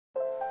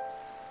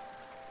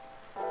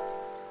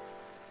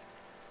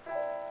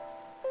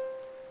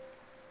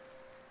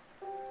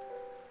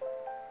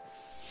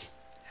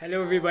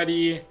Hello,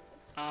 everybody.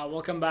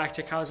 Welcome back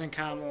to Cows and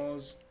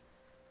Camels.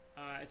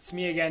 It's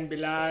me again,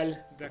 Bilal,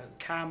 the And,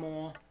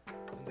 camel.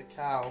 and the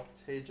cow,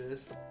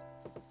 Tejas,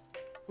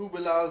 who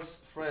Bilal's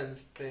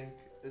friends think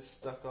is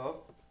stuck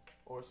up,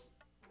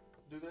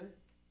 do they?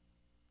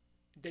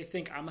 They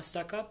think I'm a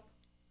stuck up.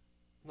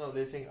 No,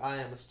 they think I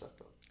am a stuck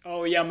up.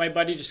 Oh, yeah, my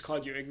buddy just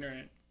called you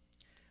ignorant.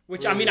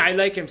 Which, I Really? mean, I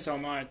like him so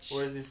much.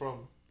 Where is he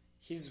from?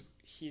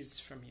 He's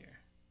from here.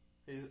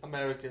 He's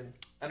American.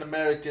 An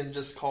American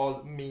just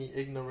called me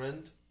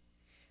ignorant.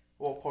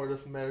 What part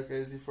of America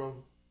is he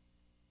from?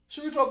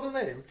 Should we drop the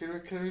name?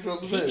 Can we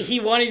drop the name? He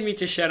wanted me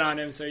to shit on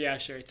him, so yeah,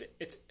 sure.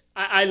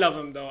 I love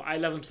him, though. I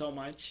love him so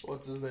much.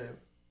 What's his name?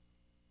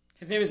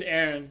 His name is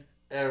Aaron.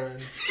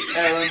 Aaron.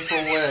 Aaron from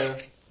where?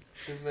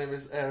 His name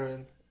is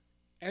Aaron.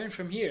 Aaron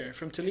from here,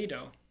 from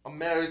Toledo.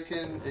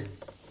 American.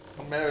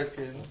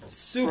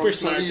 Super From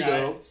smart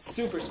Toledo. guy.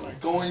 Super smart.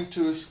 Going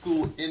to a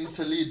school in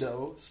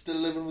Toledo. Still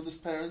living with his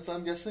parents,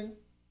 I'm guessing?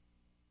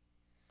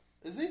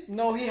 Is he?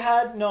 No, he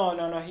had... No.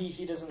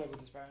 He doesn't live with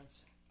his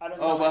parents. I don't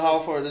know. Oh, but how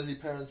far does his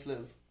parents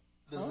live?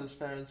 Does Huh? his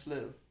parents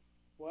live?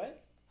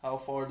 What? How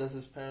far does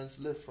his parents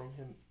live from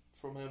him?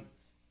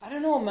 I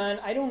don't know, man.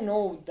 I don't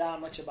know that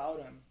much about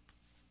him.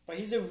 But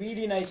he's a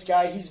really nice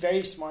guy. He's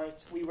very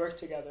smart. We work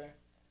together.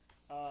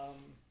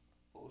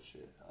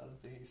 Bullshit. I don't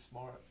think he's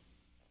smart.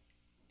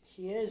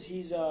 He is.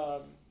 He's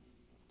How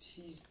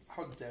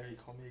dare he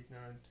call me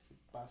ignorant, you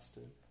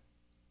bastard.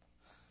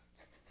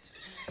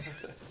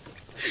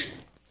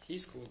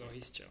 he's cool though.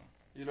 He's chill.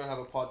 You don't have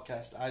a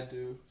podcast, I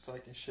do, so I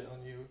can shit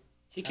on you.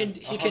 He can. And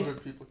He can.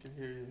 100 people can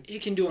hear you. He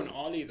can do an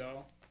ollie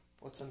though.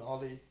 What's an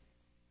ollie?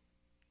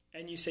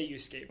 And you say you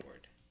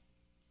skateboard.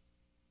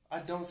 I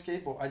don't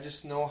skateboard. I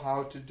just know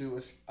how to do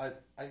I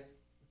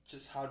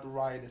just how to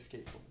ride a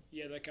skateboard.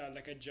 Yeah, like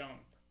a jump,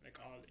 like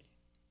ollie.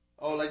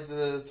 Oh, like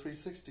the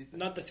 360 thing.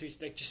 Not the three,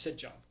 like just a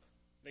jump.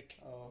 Like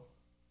Oh,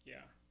 yeah,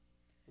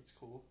 that's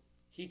cool.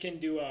 he can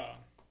do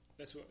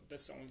That's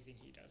the only thing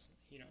he does.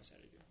 He knows how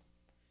to do.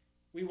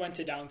 We went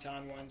to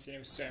downtown once and it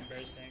was so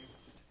embarrassing.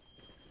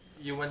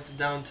 You went to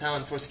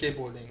downtown for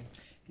skateboarding.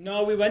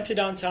 No, we went to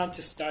downtown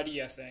to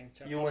study. I think.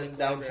 To You public went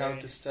downtown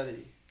library. to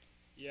study.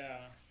 Yeah,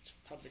 it's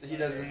public. He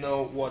doesn't library.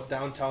 know what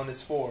downtown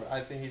is for. I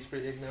think he's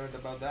pretty ignorant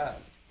about that.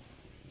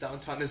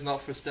 Downtown is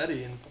not for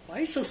studying. Why are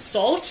you so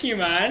salty,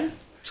 man?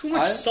 Too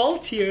much I-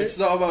 salt here. It's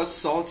not about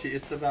salty.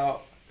 It's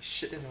about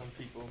shitting on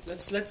people.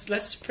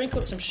 Let's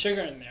sprinkle some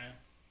sugar in there.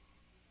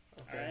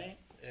 Okay, Alright?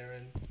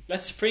 Aaron.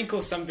 Let's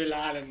sprinkle some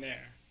Bilal in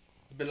there.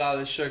 Bilal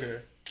is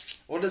sugar.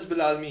 What does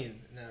Bilal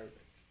mean in Arabic?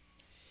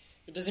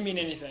 It doesn't mean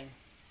anything.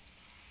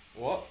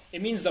 What?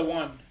 It means the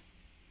one.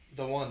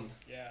 The one.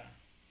 Yeah.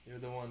 You're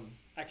the one.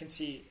 I can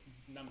see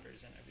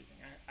numbers and everything.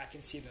 I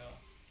can see the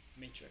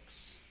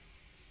matrix.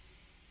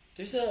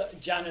 There's a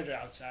janitor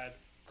outside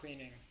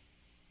cleaning,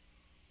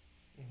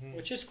 Hmm.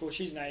 which is cool.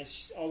 She's nice.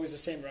 She's always the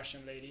same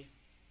Russian lady.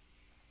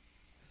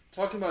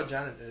 Talking about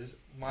janitors,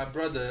 my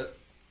brother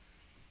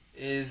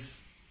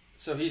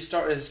so he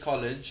started his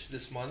college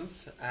this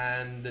month,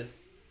 and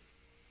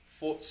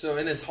so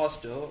in his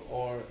hostel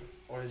or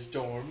his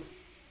dorm,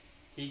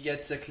 he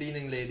gets a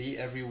cleaning lady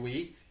every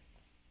week.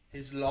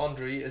 His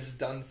laundry is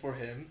done for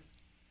him,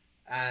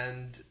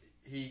 and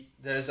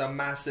there's a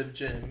massive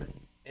gym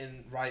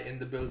right in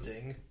the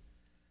building,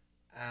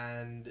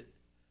 and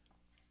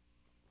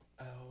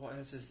what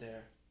else is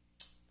there?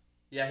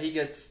 Yeah, he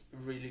gets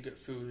really good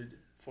food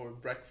for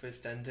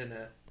breakfast and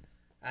dinner,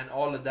 and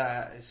all of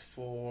that is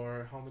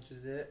for how much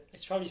is it?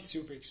 It's probably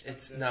super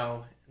expensive. It's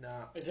no.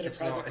 Is it a it's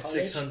private not. It's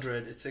college?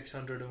 600. It's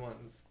 600 a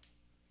month.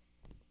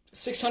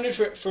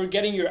 600 for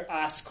getting your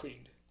ass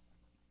cleaned.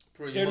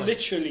 They're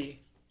literally.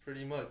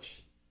 Pretty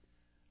much.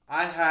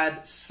 I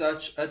had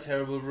such a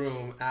terrible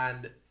room,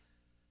 and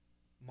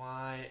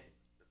my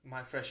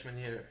freshman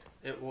year,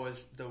 it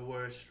was the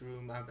worst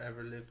room I've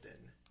ever lived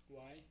in.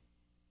 Why?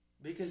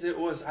 Because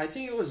I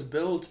think it was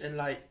built in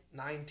like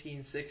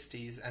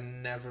 1960s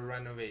and never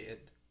renovated.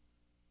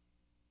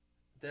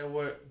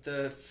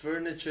 The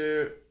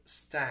furniture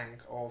stank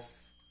of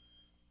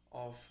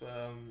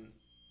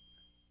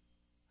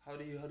how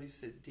do you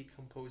say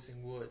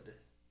decomposing wood.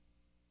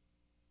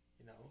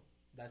 You know,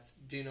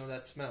 do you know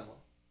that smell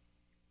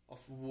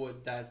of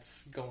wood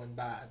that's going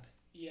bad?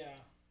 Yeah.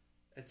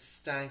 It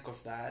stank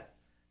of that.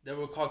 There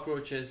were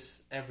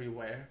cockroaches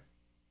everywhere,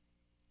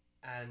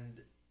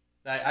 and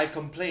I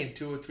complained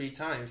 2 or 3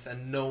 times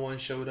and no one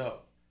showed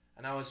up.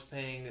 And I was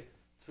paying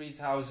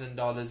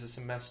 $3,000 a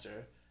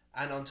semester.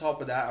 And on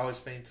top of that, I was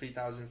paying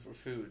 $3,000 for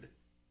food.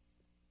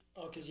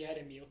 Oh, because you had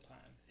a meal plan.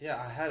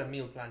 Yeah, I had a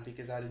meal plan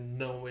because I didn't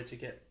know where to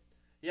get.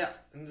 Yeah,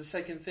 and the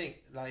second thing,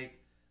 like,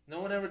 no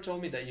one ever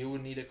told me that you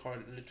would need a car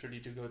literally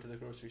to go to the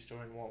grocery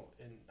store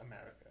in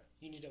America.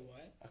 You need a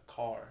what? A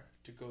car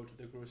to go to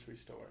the grocery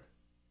store.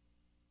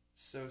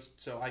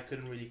 So I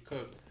couldn't really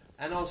cook.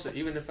 And also,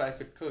 even if I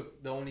could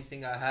cook, the only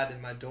thing I had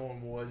in my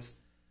dorm was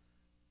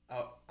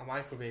a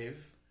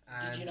microwave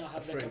and Did you not a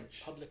have like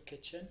fridge. a public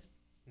kitchen?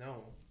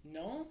 No,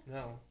 No?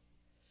 no.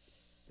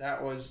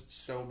 That was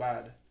so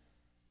bad.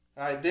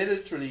 They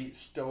literally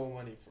stole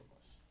money from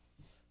us.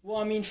 Well,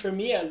 I mean, for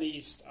me at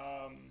least,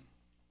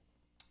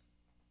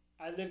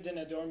 I lived in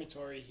a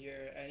dormitory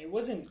here, and it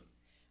wasn't.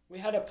 We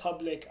had a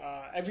public.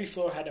 Every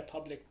floor had a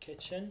public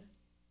kitchen,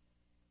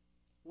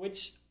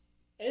 which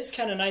is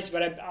kind of nice.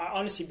 But I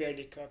honestly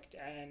barely cooked,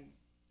 and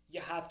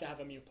you have to have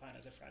a meal plan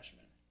as a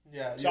freshman.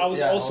 Yeah. So I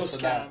was also also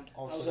scammed. that,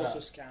 I was that. also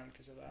scammed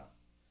because of that.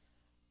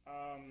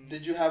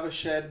 Did you have a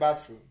shared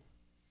bathroom?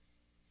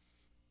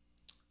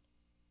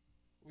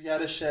 We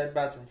had a shared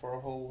bathroom for a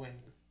whole wing.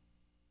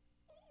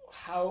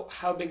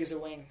 How big is a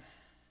wing?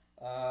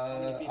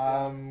 Many people?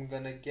 I'm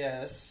gonna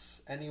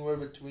guess anywhere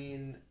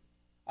between,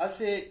 I'd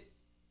say,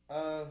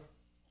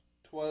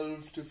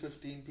 12 to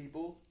 15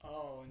 people.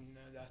 Oh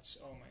no,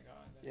 oh my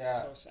god, that's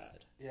Yeah. so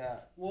sad. Yeah.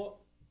 Well,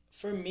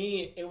 for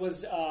me, it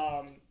was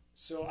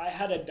so I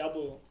had a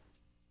double.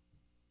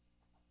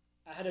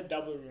 I had a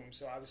double room,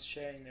 so I was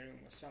sharing the room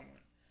with someone.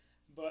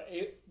 But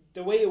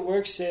the way it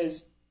works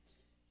is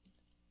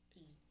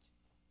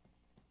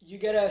you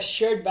get a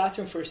shared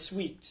bathroom for a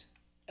suite,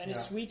 and a Yeah.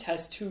 suite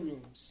has 2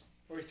 rooms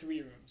or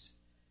 3 rooms,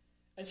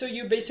 and so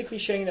you're basically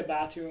sharing the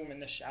bathroom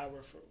and the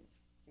shower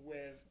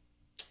with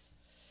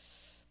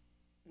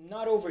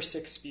not over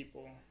 6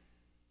 people.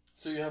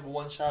 So you have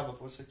one shower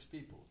for 6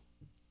 people.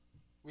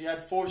 We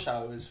had 4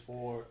 showers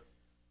for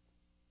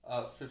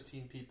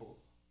 15 people,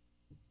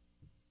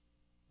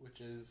 which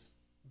is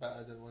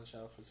better than one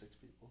shower for 6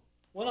 people.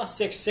 Well, not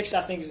 6. 6,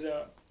 I think, is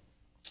the.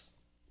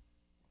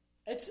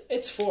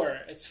 It's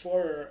 4. It's 4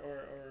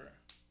 or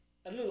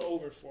a little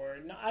over 4.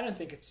 No, I don't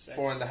think it's 6.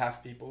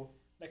 4.5 people.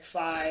 Like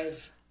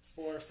 5,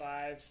 4 or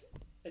 5.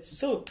 It's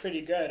still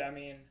pretty good. I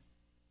mean,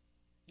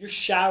 you're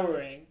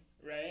showering,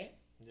 right?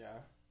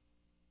 Yeah.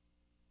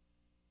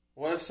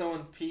 What if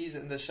someone pees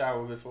in the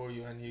shower before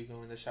you and you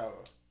go in the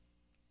shower?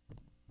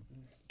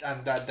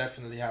 And that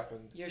definitely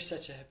happened. You're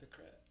such a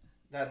hypocrite.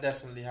 That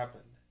definitely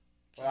happened.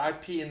 But I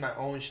pee in my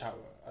own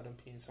shower. I don't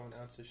pee in someone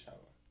else's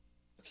shower.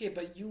 Okay,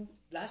 but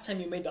last time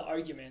you made the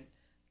argument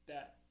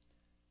that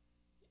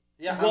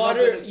Yeah,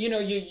 water,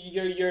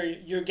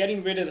 you're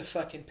getting rid of the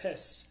fucking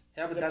piss.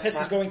 Yeah, but the that's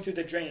piss is going through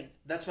the drain.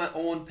 That's my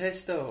own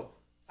piss, though.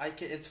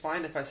 It's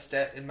fine if I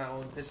step in my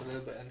own piss a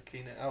little bit and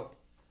clean it up,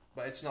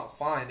 but it's not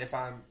fine if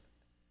I'm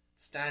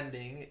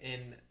standing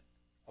in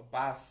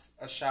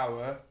a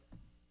shower,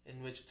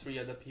 in which 3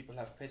 other people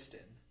have pissed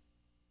in,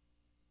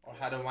 or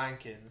had a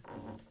wank in.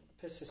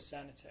 Piss is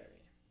sanitary.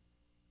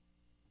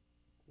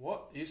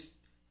 What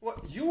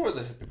you are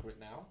the hypocrite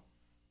now,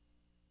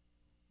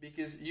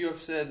 because you have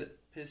said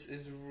piss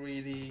is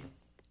really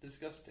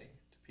disgusting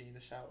to pee in the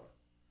shower.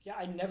 Yeah,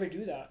 I never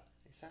do that.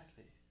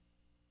 Exactly.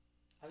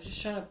 I was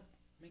just trying to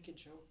make a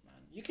joke, man.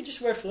 You can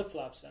just wear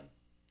flip-flops then.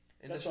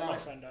 That's what my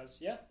friend does.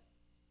 Yeah.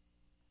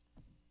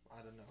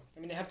 I don't know. I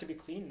mean, they have to be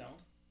clean now.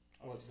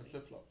 What's the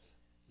flip-flops?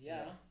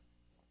 Yeah.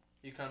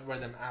 You can't wear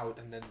them out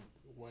and then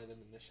wear them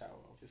in the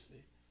shower,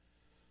 obviously.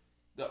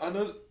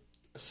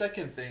 A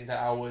second thing that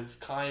I was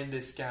kind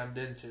of scammed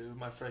into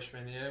my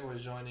freshman year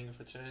was joining a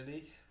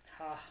fraternity.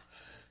 Ha.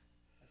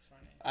 That's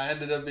funny. I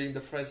ended up being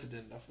the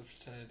president of the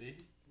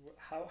fraternity.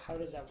 How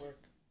does that work?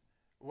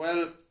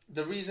 Well,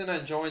 the reason I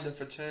joined the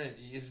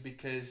fraternity is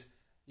because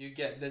you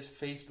get this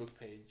Facebook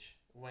page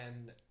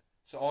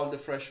so all the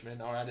freshmen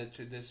are added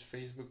to this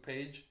Facebook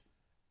page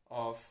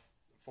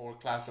for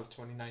class of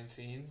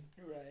 2019.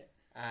 Right.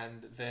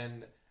 And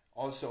then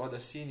also other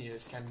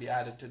seniors can be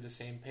added to the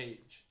same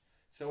page.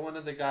 So one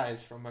of the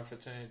guys from my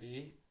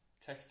fraternity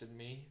texted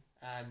me,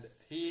 and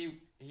he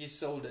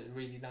sold it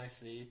really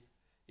nicely.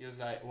 He was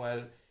like,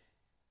 well,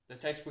 the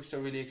textbooks are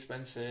really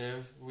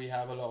expensive. We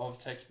have a lot of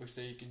textbooks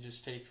that you can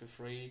just take for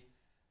free.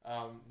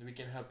 We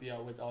can help you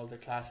out with all the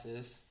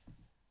classes.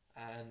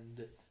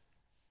 And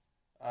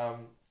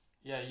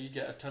you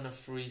get a ton of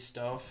free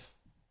stuff.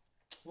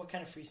 What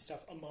kind of free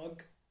stuff? A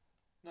mug?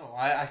 No,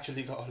 I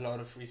actually got a lot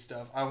of free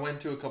stuff. I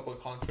went to a couple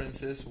of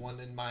conferences, one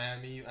in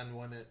Miami and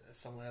one at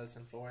somewhere else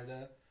in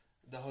Florida.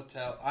 The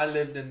hotel, I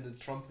lived in the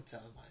Trump Hotel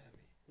in Miami.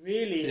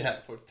 Really?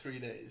 Yeah, for 3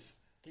 days.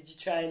 Did you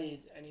try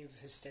any of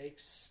his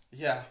steaks?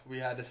 Yeah, we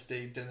had a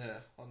steak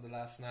dinner on the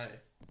last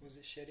night. Was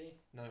it shitty?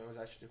 No, it was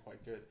actually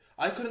quite good.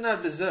 I couldn't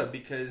have dessert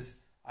because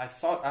I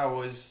thought I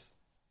was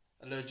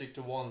allergic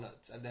to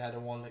walnuts, and they had a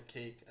walnut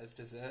cake as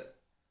dessert.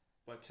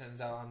 But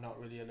turns out I'm not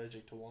really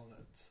allergic to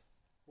walnuts.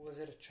 Was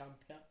it a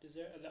Trump nut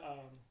dessert?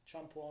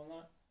 Trump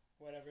walnut?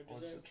 Whatever dessert?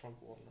 What's a Trump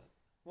walnut?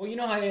 Well, you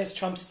know how he has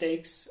Trump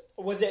steaks?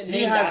 Was it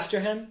named after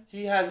him?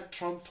 He has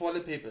Trump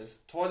toilet papers.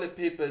 Toilet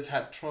papers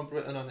had Trump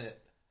written on it.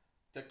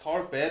 The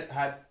carpet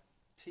had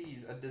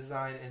T's, a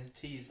design in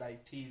T's,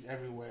 like T's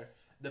everywhere.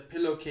 The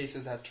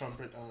pillowcases had Trump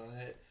written on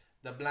it.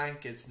 The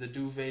blankets, the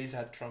duvets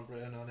had Trump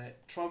written on it.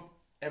 Trump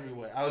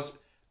everywhere. I was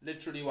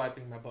literally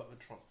wiping my butt with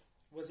Trump.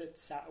 Was it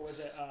It was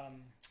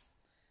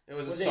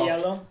was a it soft,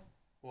 yellow?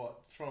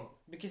 What? Trump.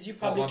 Because you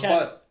probably my can't.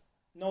 butt?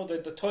 No,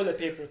 the toilet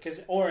paper,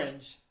 because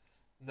orange.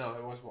 No,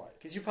 it was white.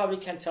 Because you probably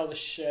can't tell the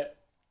shit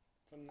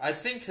from. I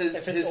think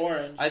if it's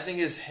orange. I think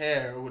his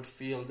hair would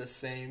feel the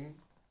same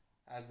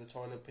as the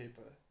toilet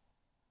paper.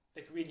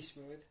 Like really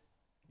smooth.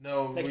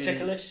 No, like really,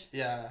 ticklish.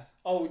 Yeah.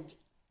 Oh,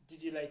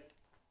 did you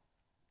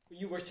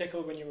You were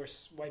tickled when you were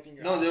wiping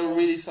your No, ass they were off?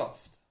 really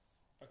soft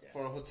Okay,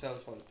 for a hotel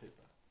toilet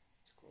paper.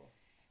 that's cool.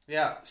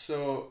 Yeah,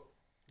 so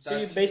So you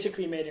that's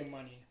basically made him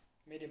money.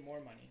 Made him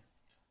more money.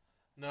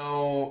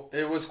 no,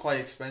 it was quite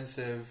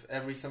expensive.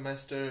 Every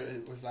semester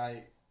it was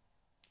like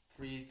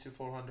 $300 to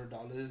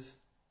 $400,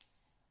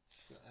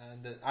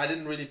 and I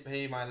didn't really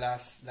pay my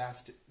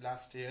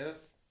last year.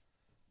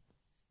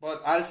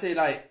 But I'll say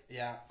like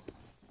yeah,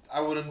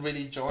 I wouldn't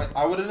really join.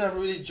 I wouldn't have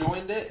really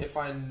joined it if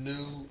I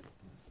knew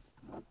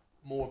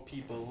more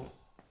people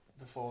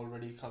before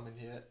already coming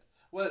here.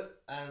 Well,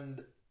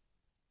 and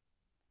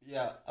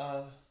yeah,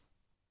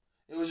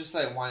 it was just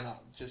like why not?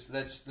 Just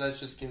let's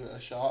just give it a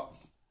shot.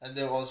 And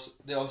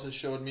they also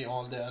showed me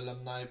all their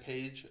alumni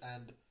page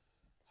and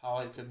how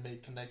I could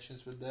make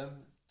connections with them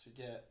to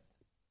get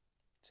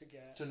To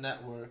get to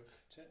network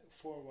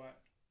for what?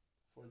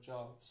 for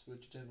jobs,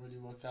 which didn't really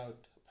work out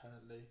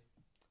apparently.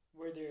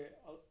 Were there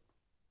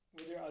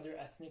were there other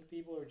ethnic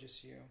people or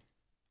just you?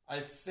 I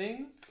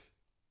think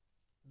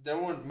there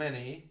weren't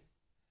many,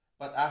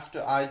 but after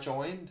I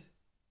joined,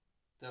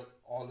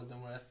 all of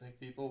them were ethnic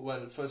people.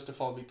 Well, first of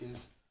all,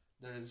 because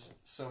there is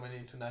so many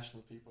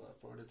international people at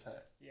Florida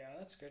Tech. Yeah,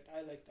 that's good.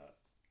 I like that.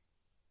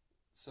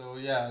 So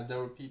yeah, there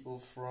were people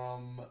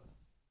from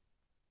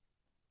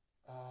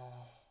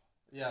uh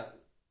yeah,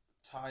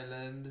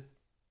 Thailand,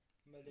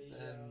 Malaysia.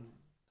 and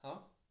huh?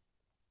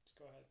 Just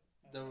go ahead.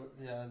 There were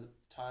yeah,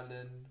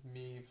 Thailand,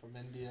 me from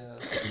India,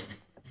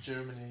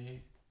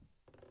 Germany,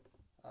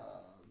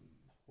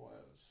 what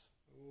else?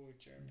 Ooh,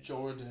 Germany.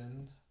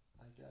 Jordan,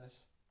 I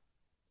guess.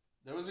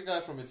 There was a guy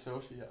from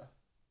Ethiopia.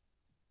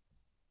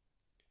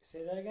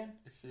 Say that again.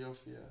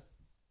 Ethiopia.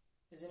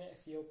 Isn't it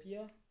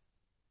Ethiopia?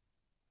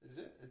 Is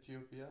it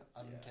Ethiopia?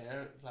 I don't Yeah.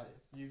 care. Like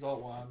you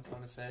got what I'm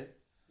trying to say.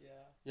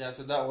 Yeah. Yeah,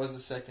 so that was the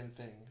second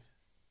thing.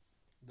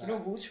 You know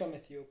who's from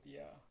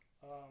Ethiopia?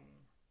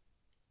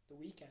 The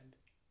Weeknd.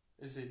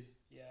 Is he?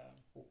 Yeah.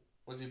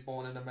 Was he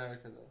born in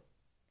America though?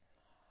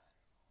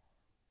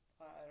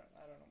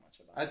 I don't know much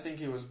about I it. think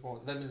he was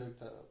born. Let me look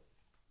that up.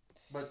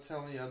 But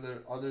tell me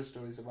other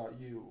stories about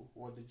you.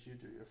 What did you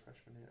do your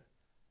freshman year?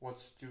 What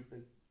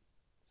stupid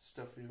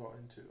stuff you got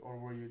into, or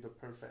were you the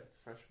perfect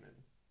freshman?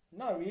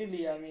 Not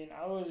really. I mean,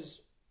 I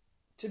was,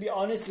 to be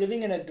honest,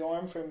 living in a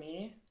dorm for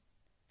me.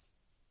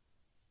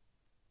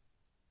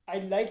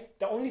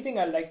 The only thing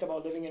I liked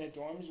about living in a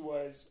dorms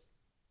was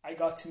I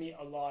got to meet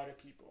a lot of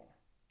people.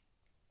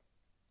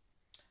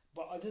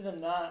 But other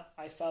than that,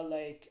 I felt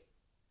like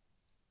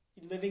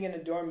living in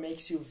a dorm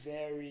makes you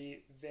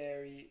very,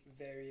 very,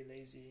 very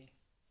lazy.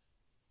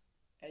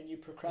 And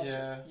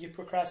Yeah. you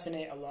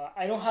procrastinate a lot.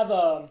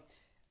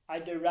 I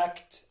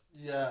direct,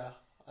 Yeah.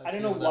 I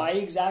don't know feel that. why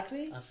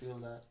exactly, I feel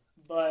that.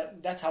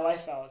 but that's how I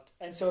felt.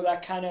 And so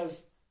that kind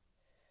of,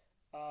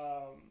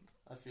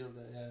 I feel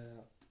that.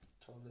 Yeah.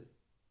 Totally.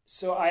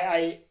 so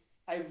I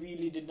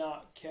really did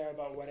not care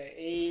about what I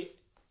ate.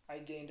 I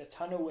gained a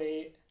ton of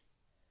weight.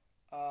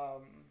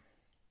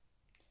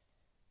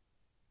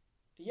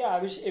 Yeah,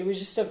 it was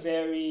just a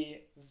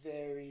very,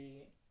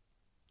 very,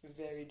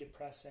 very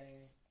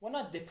depressing. Well,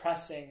 not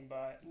depressing,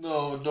 but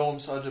No,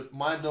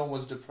 my dome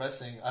was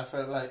depressing. I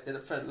felt like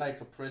it felt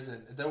like a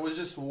prison. There was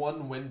just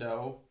one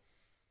window,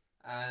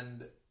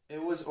 and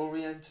it was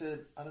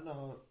oriented, I don't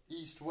know,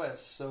 east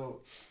west.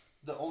 So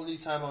the only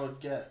time I would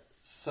get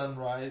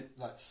sunrise,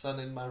 like sun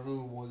in my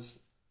room, was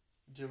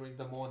during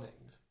the morning.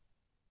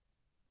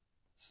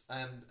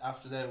 And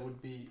after that, it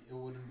wouldn't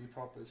be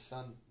proper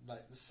sun.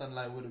 Like the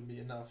sunlight wouldn't be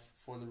enough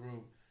for the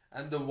room,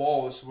 and the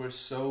walls were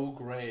so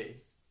gray.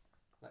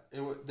 Like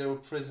they were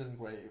prison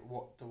gray.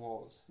 What the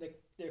walls?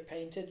 like they're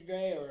painted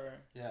gray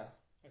or Yeah.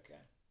 okay.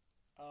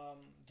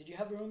 Did you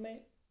have a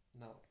roommate?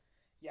 No.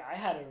 Yeah, I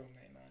had a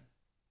roommate, man.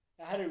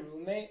 I had a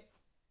roommate,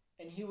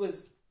 and he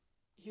was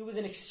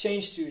an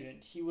exchange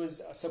student. He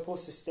was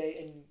supposed to stay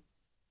in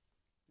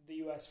the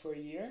U.S. for a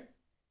year,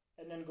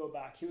 and then go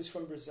back. He was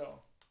from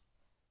Brazil.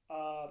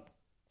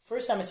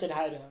 First time I said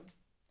hi to him,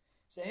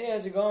 I said, "Hey,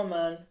 how's it going,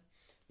 man?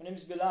 My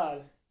name's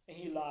Bilal," and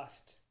he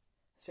laughed.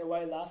 I said, "Why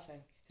are you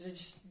laughing?" He said,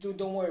 "Just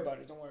don't worry about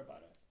it. Don't worry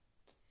about it."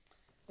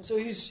 And so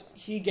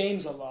he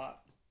games a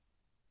lot.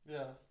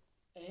 Yeah.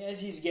 And as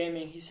he's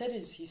gaming, he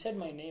said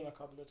my name a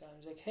couple of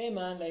times. Like, "Hey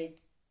man, like,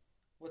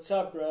 what's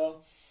up,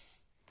 bro?"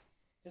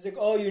 He's like,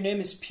 "Oh, your name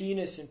is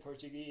penis in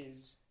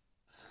Portuguese.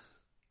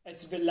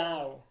 It's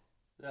Bilal,"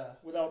 Yeah.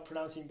 without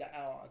pronouncing the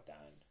L at the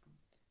end.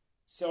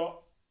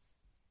 So,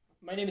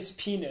 my name is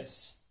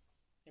penis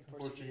in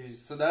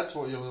Portuguese. So that's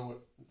what your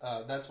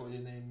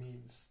name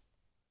means.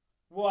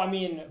 Well, I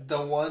mean, The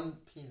one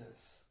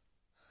penis.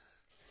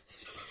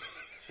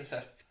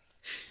 Yeah.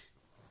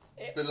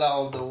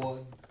 Bilal the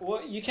one.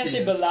 well, you can't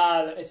say Penis.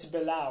 Bilal. It's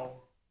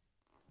Bilal,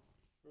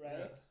 right?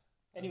 Yeah.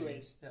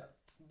 Anyways, Yeah.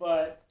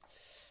 but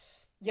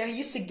yeah, he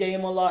used to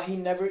game a lot.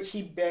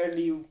 He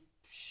barely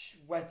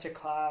went to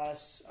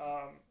class.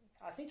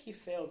 I think he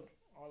failed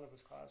all of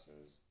his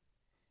classes.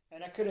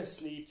 And I couldn't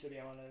sleep, to be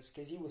honest,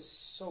 because he was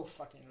so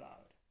fucking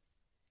loud.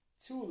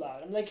 Too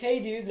loud. I'm like,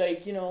 "Hey, dude,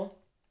 like,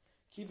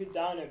 keep it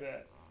down a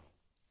bit."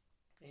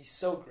 He's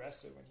so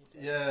aggressive when he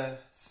plays. Yeah,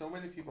 so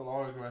many people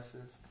are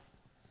aggressive.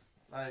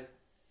 Like,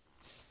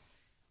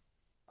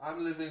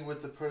 I'm living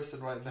with the person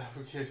right now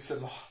who gives a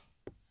lot,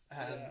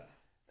 and Yeah.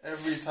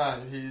 every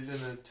time he's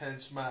in a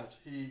tense match,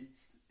 he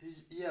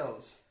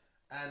yells,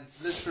 and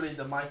literally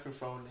the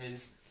microphone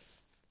is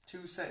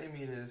 2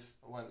 centimeters.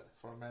 Well,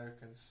 for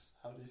Americans,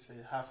 how do you say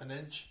half an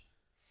inch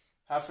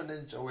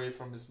away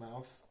from his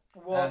mouth,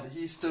 Well, and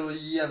he's still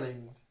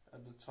yelling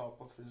at the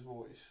top of his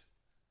voice,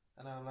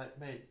 and I'm like,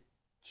 mate,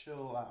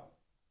 chill out.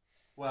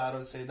 Well, I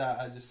don't say that.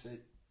 I just say,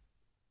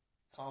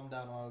 calm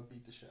down, or I'll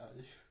beat the shit out of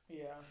you.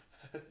 yeah.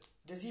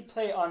 Does he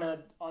play on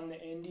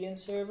the Indian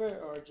server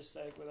or just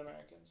like with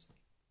Americans?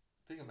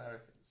 I think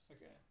Americans.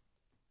 Okay.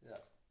 Yeah.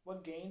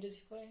 What game does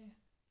he play?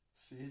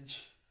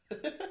 Siege.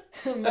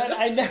 Man,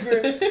 I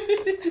never.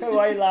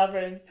 Why are you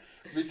laughing?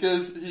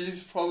 Because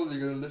he's probably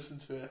gonna listen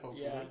to it.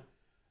 Hopefully. Yeah.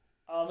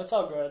 It's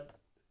all good.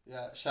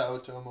 Yeah. Shout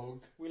out to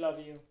Amog. We love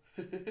you.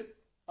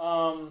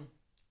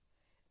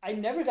 I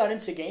never got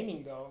into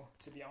gaming though,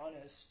 to be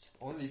honest.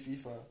 Only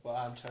FIFA, but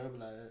I'm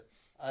terrible at it.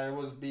 I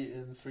was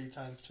beaten 3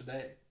 times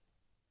today.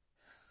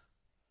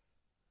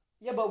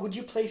 Yeah, but would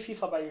you play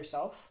FIFA by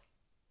yourself?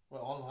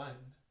 Well,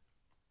 online.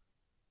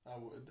 I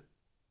would.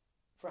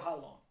 For how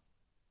long?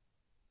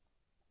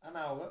 An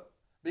hour.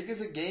 Because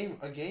a game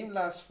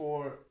lasts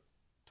for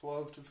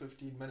 12 to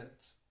 15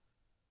 minutes.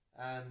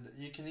 And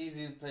you can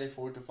easily play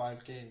 4 to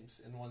 5 games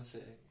in one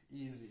sitting.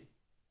 Easy.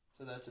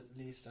 So that's at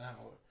least an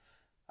hour.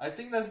 I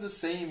think that's the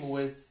same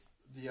with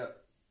the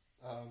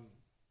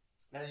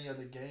any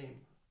other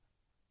game.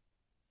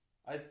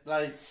 I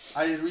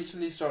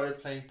recently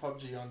started playing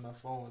PUBG on my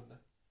phone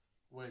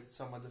with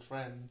some other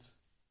friends,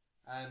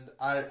 and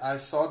I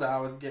saw that I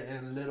was getting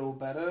a little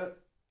better,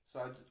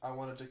 so I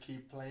wanted to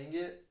keep playing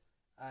it,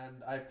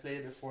 and I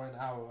played it for an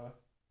hour,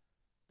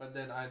 but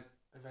then I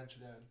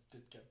eventually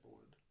did get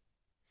bored.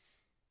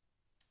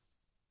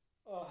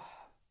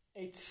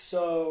 It's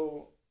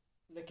so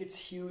like it's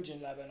huge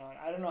in Lebanon.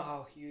 I don't know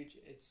how huge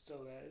it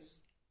still is,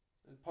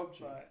 In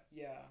PUBG, but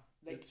yeah,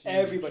 like It's huge,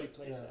 everybody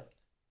plays yeah. it.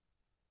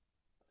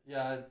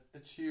 Yeah,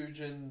 it's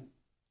huge in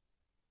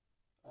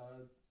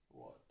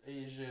what,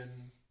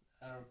 Asian,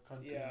 Arab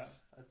countries, Yeah.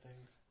 I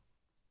think.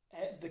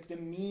 Like the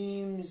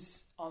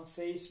memes on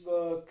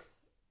Facebook,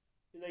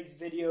 like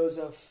videos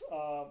of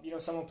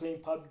someone playing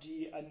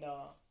PUBG and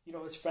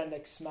his friend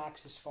like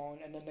smacks his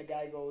phone and then the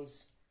guy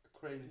goes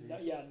Crazy.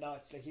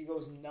 nuts, like he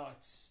goes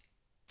nuts.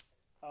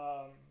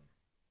 But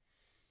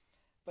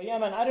yeah,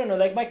 man, I don't know.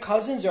 Like my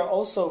cousins are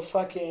also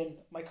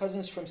my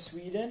cousins from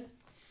Sweden.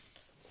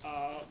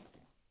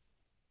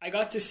 I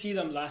got to see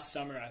them last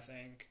summer, I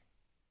think,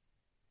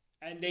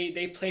 and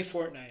they play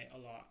Fortnite a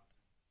lot.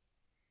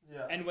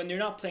 Yeah. And when they're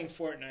not playing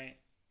Fortnite,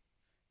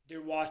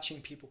 they're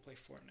watching people play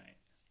Fortnite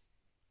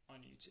on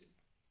YouTube.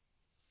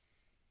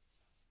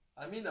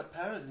 I mean,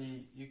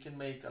 apparently you can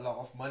make a lot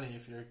of money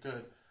if you're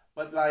good,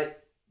 but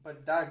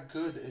that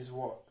good is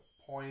what,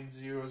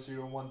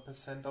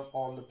 0.001% of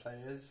all the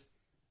players.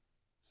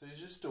 So it's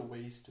just a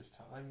waste of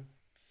time.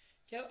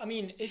 Yeah, I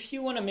mean, if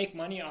you want to make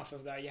money off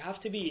of that, you have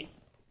to be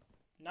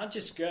not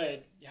just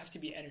good, you have to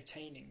be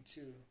entertaining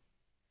too.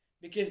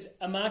 Because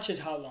a match is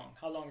how long?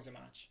 How long is a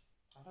match?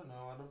 I don't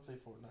know. I don't play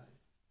Fortnite.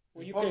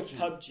 Well, you play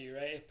PUBG,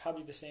 right? It's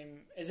probably the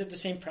same. Is it the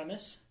same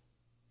premise?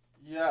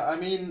 Yeah, I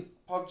mean,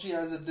 PUBG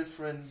has a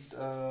different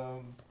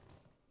a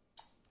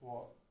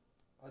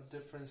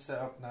different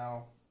setup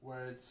now,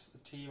 where it's a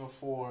team of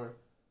 4,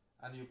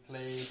 and you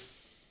play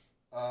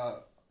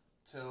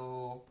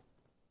till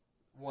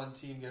one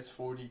team gets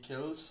 40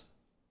 kills,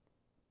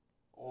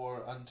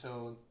 or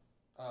until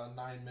a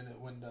 9-minute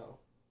window.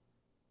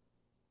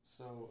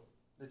 So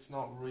it's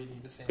not really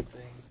the same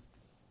thing.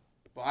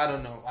 But I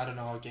don't know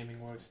how gaming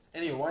works.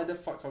 Anyway, why the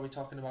fuck are we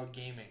talking about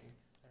gaming?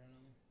 I don't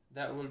know.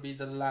 That will be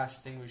the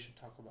last thing we should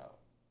talk about.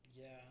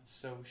 Yeah.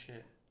 So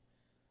shit.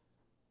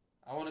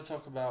 I want to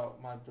talk about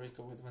my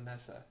breakup with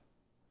Vanessa.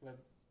 But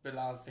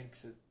Bilal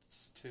thinks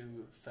it's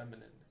too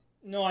feminine.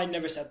 No, I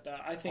never said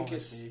that. I think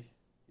Obviously,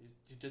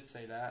 you did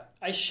say that.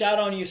 I shout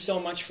on you so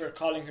much for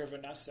calling her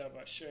Vanessa,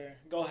 but sure,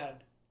 go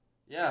ahead.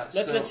 Yeah.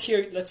 Let's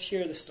hear the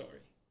story.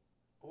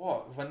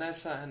 What,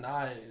 Vanessa and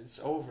I? It's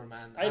over,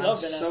 man. I love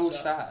Vanessa. So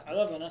sad. I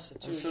love Vanessa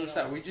too. I'm so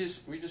sad. We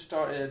just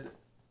started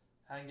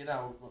hanging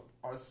out.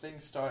 Our thing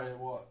started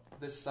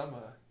this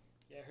summer.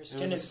 Yeah, her It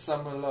skin was is.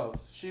 summer love.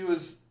 She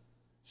was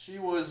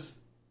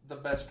the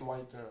best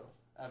white girl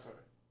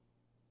ever.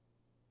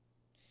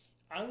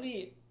 I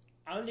only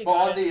But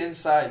got on the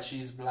inside,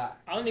 she's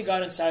black. I only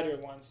got inside her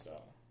once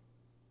though.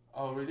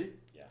 Oh, really?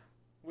 Yeah,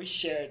 we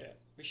shared it.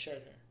 We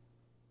shared her.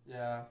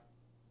 Yeah.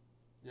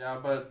 Yeah,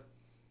 but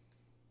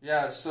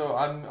yeah. So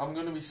I'm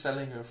gonna be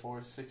selling her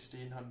for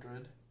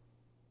 1,600,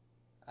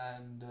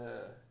 and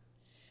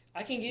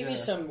I can give you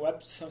some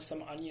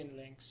onion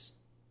links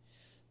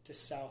to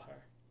sell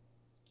her.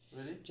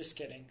 really. Just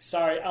kidding.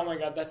 Sorry. Oh my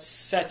god, that's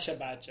such a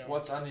bad joke.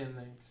 What's onion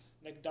links?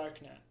 Like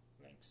darknet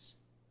links.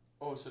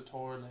 Oh, so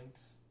Tor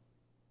links.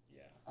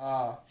 Yeah.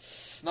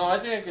 No, I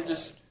think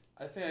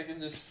I can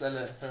just sell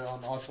her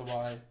on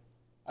AutoBuy.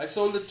 I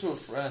sold it to a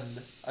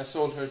friend. I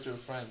sold her to a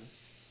friend.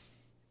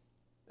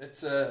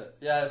 It's a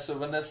yeah. So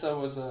Vanessa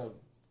was a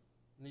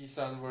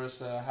Nissan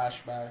Versa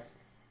hatchback,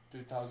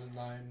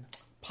 2009.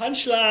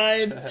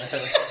 Punchline.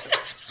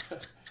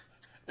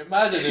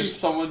 Imagine if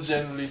someone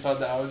genuinely thought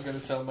that I was gonna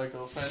sell my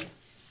girlfriend.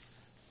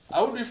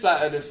 I would be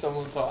flattered if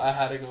someone thought I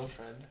had a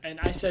girlfriend. And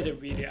I said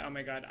it really. Oh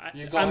my god.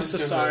 You got I'm so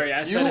into sorry. her.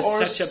 I said You it's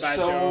are such a bad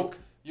so- joke.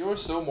 You were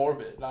so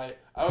morbid. Like,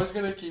 I was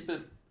gonna keep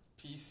it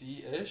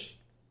PC-ish.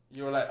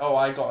 You were like, oh,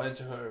 I got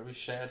into her. We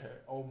shared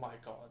her. Oh my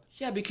god.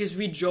 Yeah, because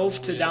we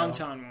drove to Weirdo.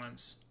 downtown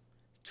once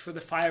for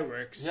the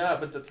fireworks. Yeah,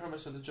 but the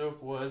premise of the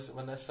joke was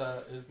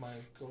Vanessa is my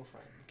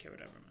girlfriend Okay,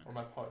 whatever, man. or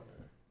my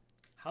partner.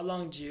 How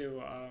long do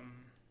you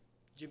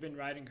been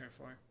riding her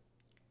for?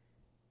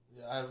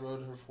 Yeah, I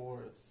rode her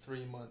for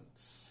 3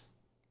 months.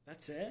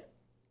 That's it?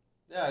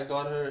 Yeah, I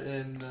got her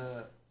in.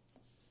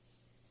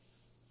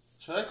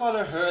 Should I call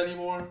her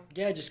anymore?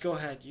 Yeah, just go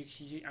ahead.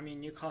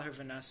 You call her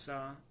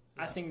Vanessa.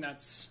 I Yeah. think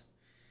that's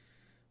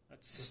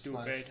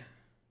stupid. nice.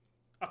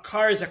 A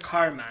car is a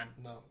car, man.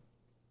 No,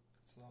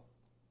 it's not.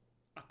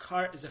 A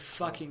car is a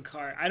fucking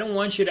car. I don't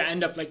want you to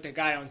end up like the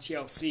guy on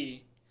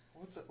TLC.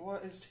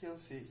 What is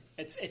TLC?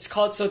 It's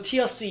called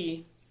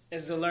TLC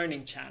is a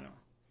learning channel,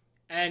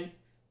 and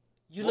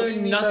you What do learn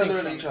you mean by nothing from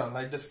learning it. channel?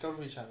 Like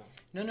Discovery Channel?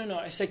 No.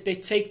 It's like they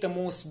take the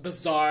most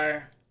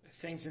bizarre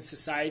things in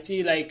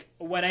society. Like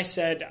when I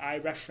said I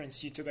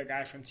referenced you to the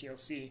guy from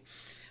TLC,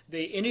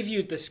 they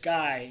interviewed this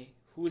guy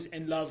who's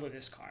in love with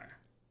his car.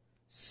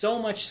 So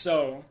much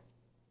so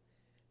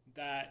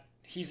that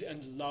he's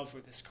in love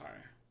with his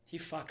car. He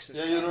fucks his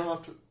Yeah, car. you don't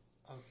have to.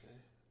 Okay.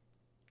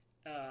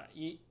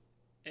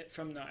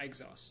 From the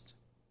exhaust.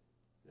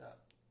 Yeah.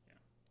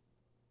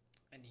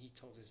 And he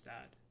told his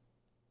dad.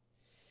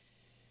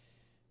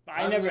 But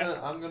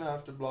I'm gonna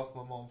have to block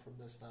my mom from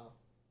this now.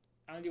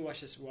 I only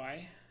watch this.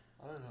 Why?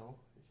 I don't know.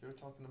 If you're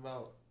talking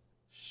about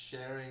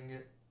sharing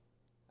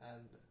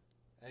and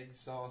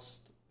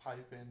exhaust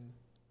piping,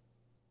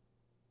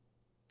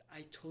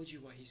 I told you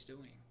what he's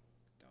doing.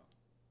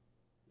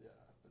 yeah,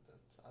 but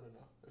that's I don't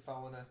know. If I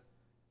wanna.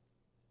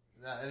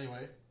 Yeah.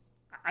 Anyway.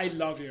 I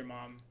love your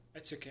mom.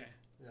 It's okay.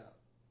 Yeah.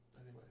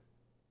 Anyway.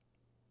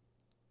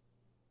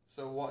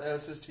 So what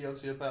else is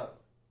TLC about?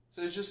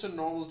 So it's just a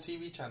normal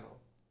TV channel.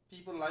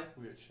 People like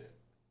weird shit.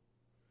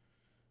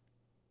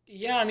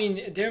 Yeah, I mean,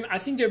 I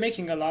think they're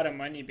making a lot of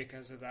money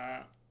because of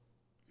that.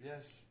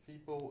 Yes,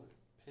 people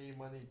pay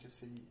money to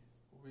see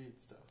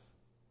weird stuff.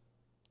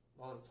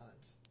 A lot of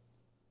times.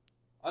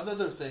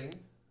 Another thing,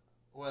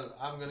 well,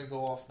 I'm gonna go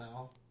off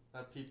now,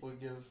 that people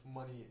give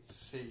money to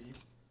see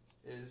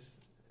is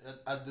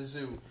at the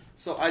zoo.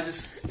 So I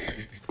just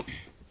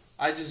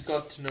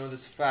got to know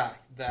this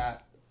fact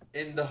that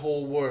in the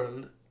whole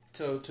world,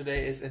 so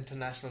today is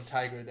International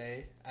Tiger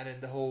Day, and in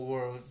the whole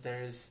world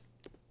there is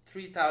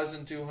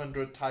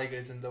 3,200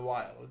 tigers in the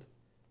wild.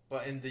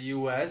 But in the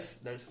US,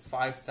 there's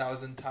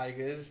 5,000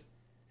 tigers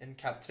in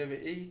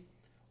captivity.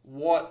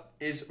 What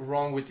is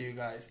wrong with you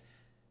guys?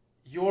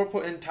 You're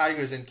putting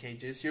tigers in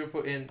cages. You're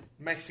putting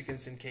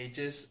Mexicans in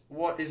cages.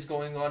 What is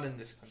going on in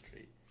this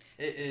country?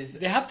 It is.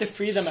 They have to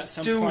free them at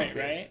some point,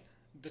 stupid. right?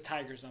 The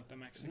tigers, not the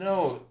Mexicans.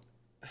 No.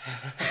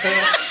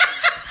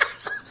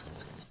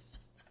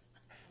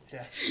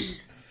 Yeah.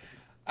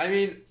 I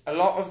mean, a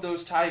lot of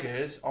those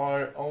tigers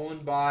are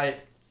owned by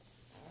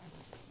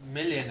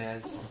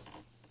millionaires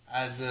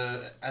as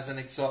an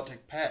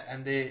exotic pet,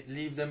 and they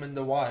leave them in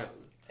the wild.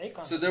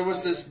 Akon So is there a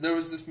was tiger.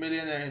 this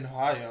millionaire in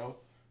Ohio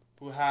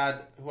who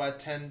had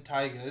 10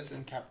 tigers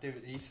in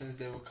captivity since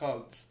they were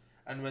cubs,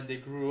 and when they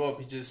grew up,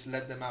 he just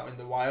let them out in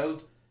the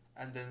wild,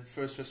 and then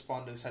first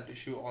responders had to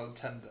shoot all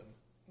 10 of them.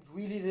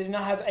 Really, they did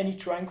not have any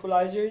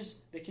tranquilizers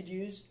they could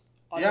use?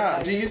 on the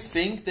Yeah, do you tigers?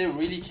 think they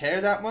really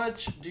care that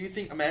much? Do you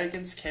think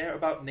Americans care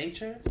about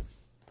nature?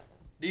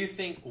 Do you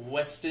think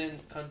Western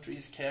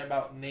countries care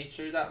about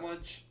nature that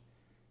much?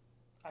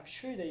 I'm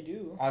sure they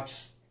do.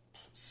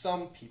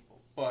 Some people,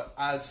 but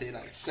I'd say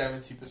like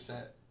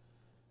 70%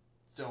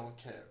 don't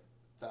care.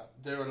 That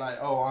they were like,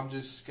 oh, I'm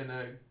just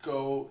gonna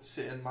go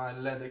sit in my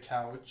leather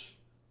couch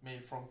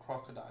made from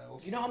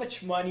crocodiles. You know how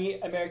much money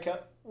America...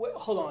 Wait,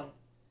 hold on.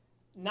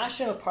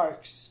 National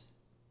parks.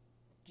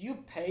 Do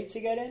you pay to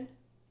get in?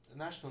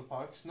 National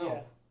parks? No,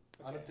 Yeah.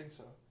 I don't think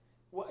so.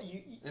 What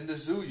In the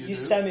zoo, you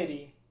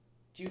Yosemite.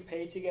 Do you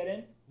pay to get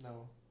in? do.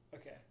 No.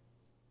 Okay.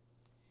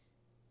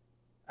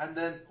 And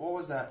then what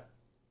was that?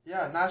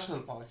 Yeah,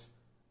 national parks.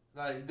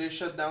 Like they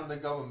shut down the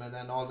government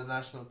and all the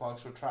national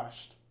parks were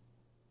trashed.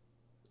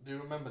 Do you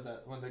remember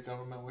that when the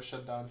government was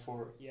shut down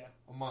for Yeah.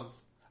 a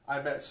month? I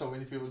bet so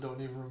many people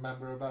don't even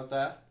remember about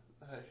that.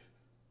 Like,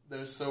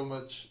 there's so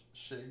much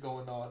shit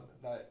going on.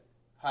 Like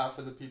half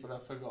of the people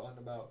have forgotten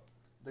about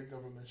the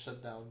government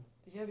shutdown.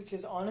 Yeah,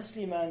 because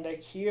honestly, man,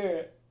 like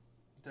here,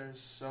 There's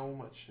so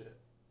much shit.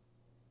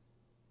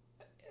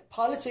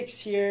 politics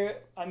here,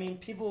 I mean,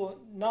 people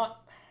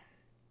not...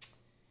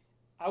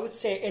 I would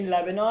say in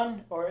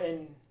Lebanon or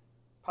in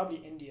probably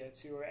India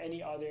too, or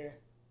any other,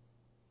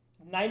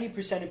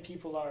 90% of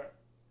people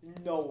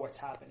know what's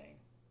happening.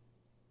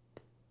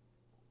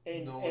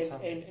 No, what's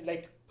happening? in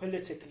like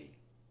politically.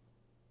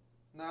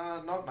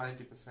 Nah, not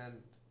 90%.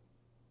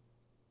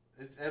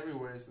 It's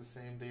everywhere. It's the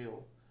same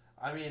deal.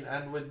 I mean,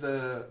 and with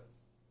the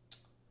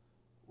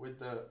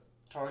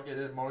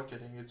targeted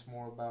marketing, it's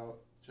more about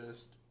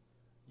just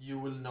you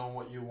will know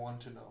what you want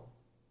to know.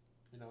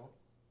 You know.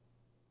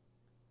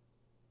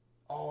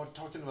 Oh,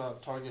 talking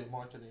about targeted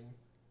marketing,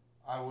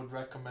 I would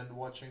recommend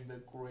watching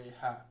The Grey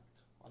Hack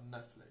on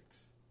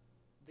Netflix.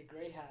 The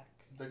Grey Hack.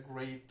 The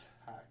Great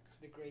Hack.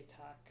 The Great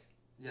Hack.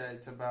 Yeah,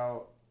 it's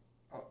about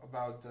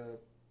the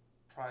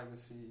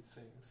privacy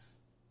things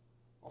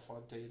of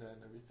our data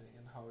and everything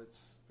and how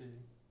it's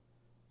being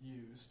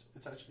used.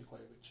 It's actually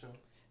quite a good show.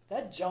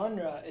 That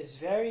genre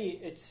is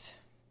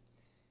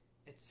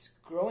it's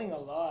growing a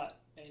lot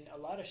in a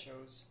lot of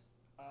shows.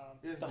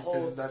 Yes, the because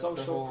whole that's the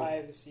social whole-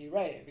 privacy,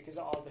 right? Because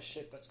of all the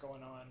shit that's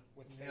going on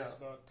with Yeah.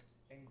 Facebook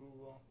and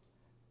Google.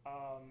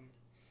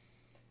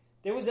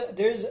 There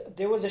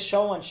was a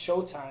show on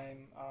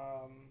Showtime.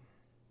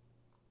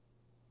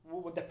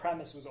 What the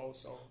premise was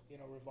also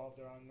revolved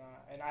around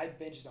that, and I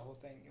binged the whole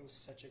thing. It was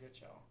such a good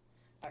show.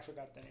 I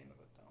forgot the name of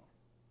it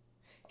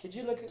though. Could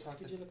you look it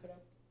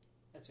up?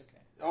 That's okay.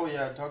 Oh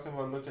yeah, talking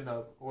about looking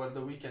up. Well,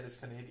 The Weeknd is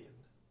Canadian.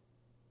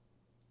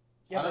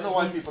 Yeah, I don't but know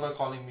why he's- people are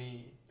calling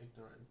me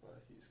ignorant,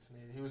 but he's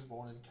Canadian. He was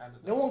born in Canada.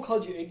 No one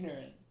called you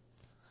ignorant.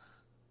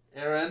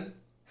 Aaron.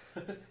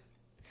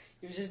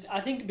 It was just, I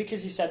think,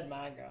 because he said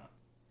MAGA,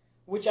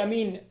 which, I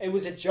mean, it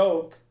was a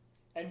joke,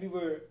 and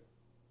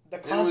the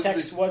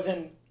context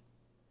wasn't.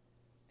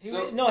 He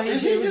So, was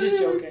just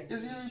joking.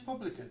 Is he a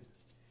Republican?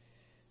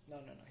 No,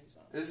 he's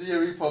not. Is he a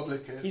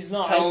Republican? He's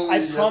not. Tell I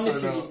me yes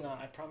promise or you no. he's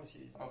not. I promise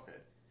you he's not. Okay.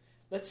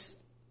 Let's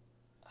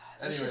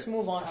Anyway, just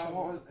move on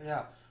from.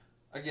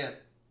 Again,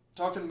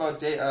 talking about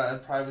data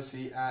and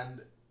privacy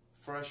and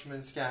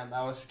freshman scam.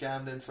 I was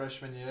scammed in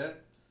freshman year.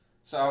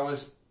 So I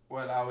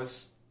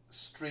was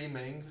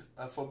streaming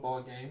a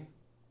football game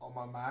on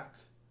my Mac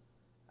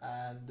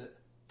and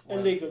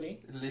Illegally.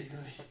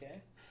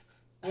 Okay.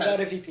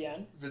 Without a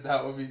VPN.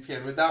 Without a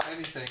VPN,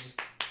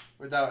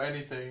 without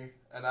anything,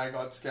 and I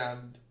got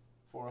scammed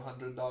for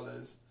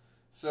 $100.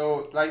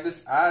 So like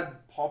this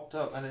ad popped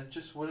up and it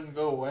just wouldn't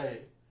go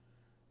away,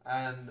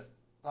 and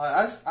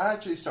I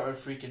actually started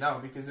freaking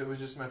out because it was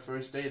just my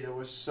first day. There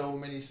were so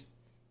many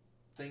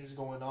things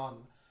going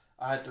on.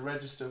 I had to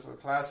register for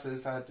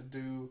classes. I had to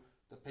do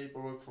the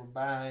paperwork for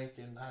bank,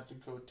 and I had to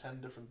go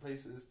 10 different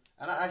places.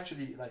 And I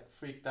actually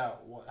freaked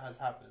out what has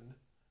happened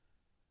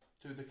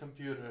to the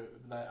computer.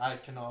 I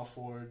cannot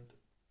afford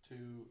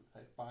to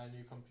buy a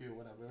new computer,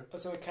 whatever. Oh,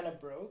 so it kind of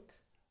broke.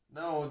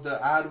 No, the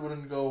ad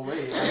wouldn't go away,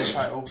 and if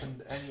I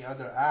opened any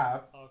other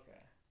app, Okay.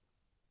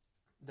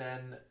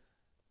 then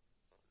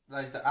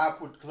the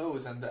app would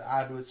close and the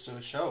ad would still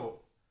show,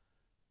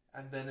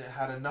 and then it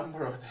had a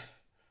number on it,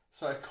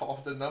 so I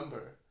called the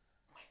number.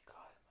 Oh my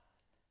God,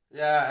 man.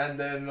 Yeah, and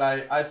then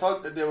I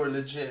thought that they were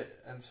legit,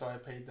 and so I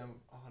paid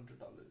them $100.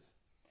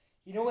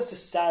 You know what's the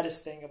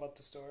saddest thing about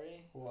the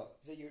story? What?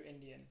 Is that you're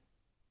Indian.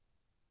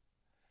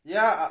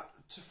 Yeah,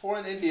 for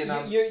an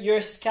Indian, You're a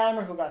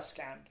scammer who got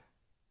scammed.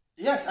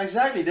 yes,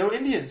 exactly. They were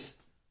Indians.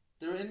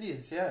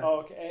 Yeah. Oh,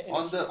 okay.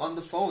 On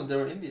the phone, they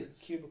were Indians.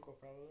 Cubicle,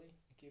 probably.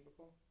 A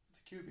cubicle. The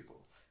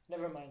cubicle.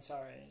 Never mind.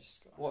 Sorry.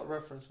 Just go on. What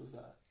reference was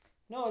that?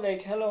 No,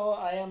 hello.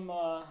 I am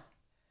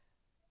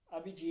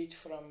Abhijit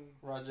from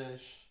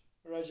Rajesh.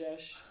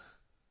 Rajesh.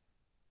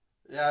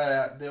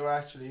 Yeah, they were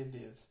actually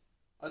Indians.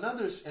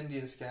 Another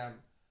Indian scam.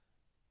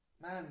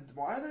 Man,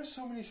 why are there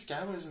so many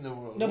scammers in the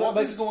world? No, what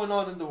but is going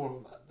on in the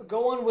world, man?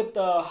 Go on with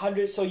the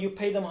 100. So you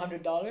paid them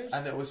 $100.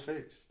 And it was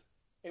fixed.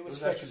 It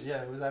was Actually, fixed.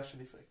 yeah, it was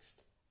actually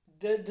fixed.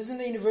 Doesn't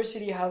the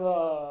university have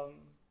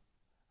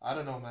I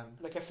don't know, man.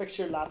 a fix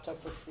your laptop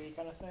for free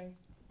kind of thing?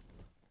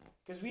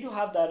 Because we do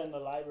have that in the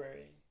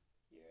library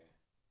here.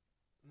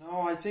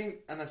 No, I think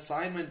an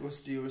assignment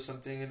was due or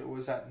something, and it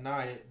was at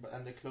night,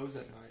 and they close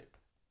at night.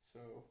 So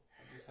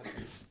I just had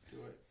to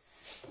do it.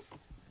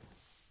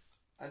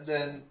 And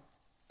then,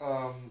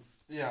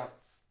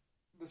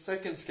 the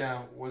second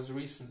scam was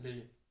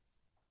recently.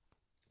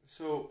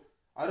 So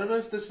I don't know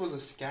if this was a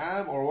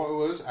scam or what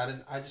it was.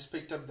 I just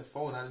picked up the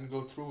phone. I didn't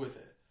go through with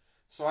it.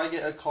 So I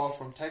get a call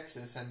from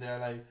Texas, and they're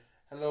like,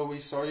 "Hello, we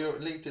saw your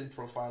LinkedIn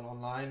profile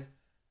online,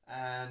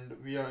 and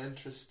we are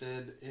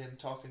interested in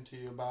talking to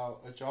you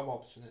about a job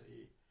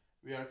opportunity.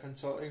 We are a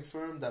consulting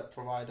firm that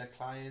provide our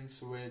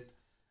clients with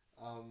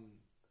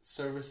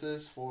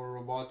services for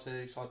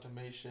robotics,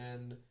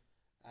 automation,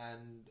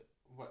 and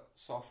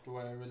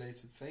software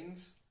related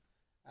things."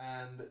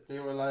 And they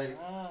were like,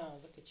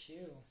 look at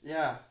you.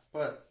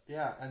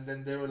 and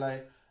then they were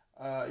like,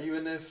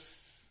 even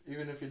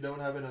if you don't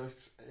have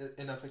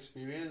enough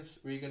experience,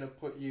 we're gonna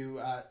put you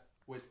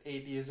with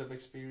 8 years of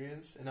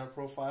experience in our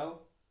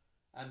profile,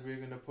 and we're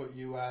gonna put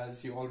you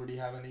as you already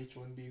have an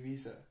H-1B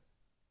visa,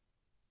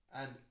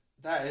 and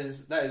that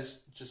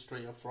is just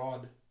straight up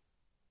fraud.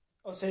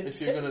 Oh, so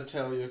If you're gonna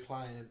tell your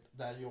client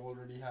that you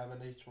already have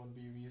an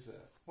H-1B visa.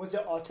 Was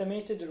it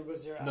automated or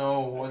was there?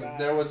 No,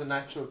 there was an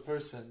actual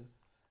person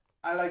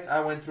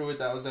I went through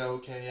it. I was like,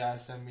 okay, yeah,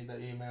 send me the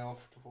email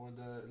for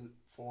the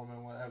form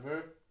and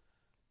whatever.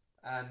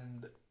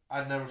 And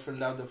I never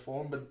filled out the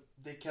form, but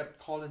they kept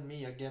calling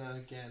me again and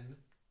again.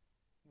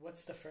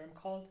 What's the firm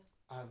called?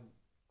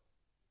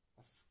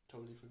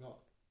 Totally forgot.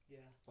 Yeah.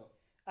 But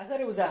I thought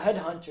it was a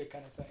headhunter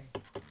kind of thing.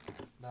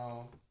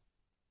 no.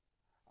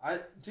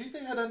 Do you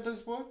think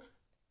headhunters work?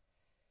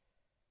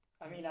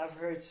 I mean, I've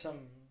heard some,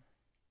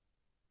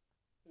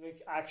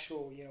 like,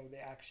 actual,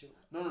 the actual.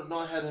 No,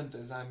 not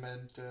headhunters. I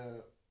meant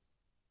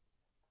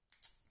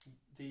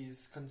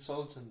these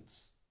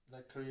consultants,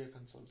 like career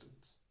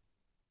consultants.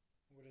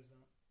 What is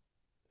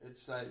that?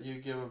 It's like you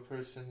give a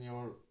person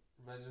your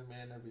resume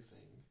and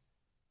everything,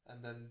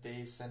 and then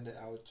they send it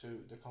out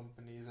to the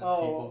companies and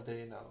people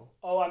they know.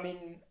 Oh, I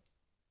mean,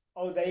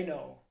 they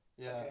know.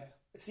 Yeah. Okay.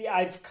 See,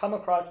 I've come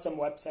across some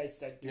websites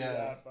that do Yeah.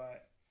 that,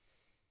 but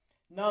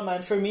no,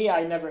 man. For me,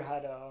 I never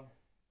had a.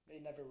 They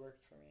never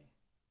worked for me.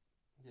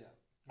 Yeah.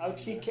 I would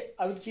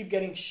keep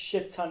getting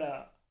shit ton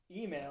of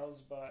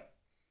emails,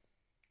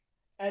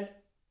 and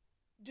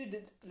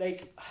dude,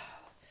 like,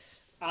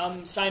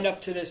 I'm signed up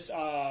to this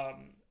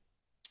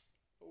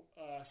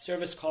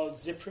service called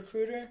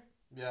ZipRecruiter,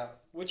 Yeah.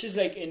 which is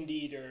like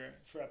Indeed or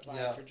for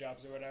applying for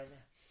jobs or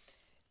whatever.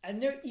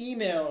 And their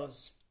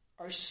emails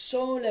are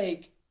so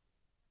like,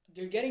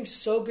 they're getting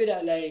so good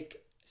at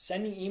like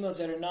sending emails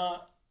that are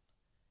not.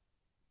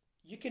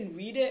 You can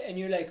read it and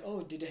you're like,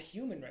 oh, did a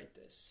human write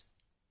this?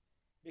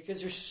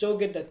 Because they're so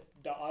good that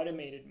the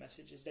automated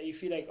messages that you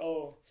feel like,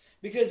 oh,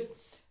 because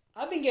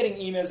I've been getting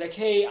emails like,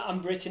 hey,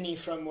 I'm Brittany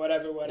from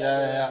whatever.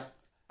 Yeah.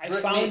 I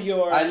Brittany, found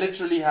your. I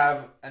literally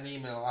have an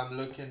email. I'm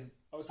looking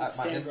at my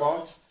inbox.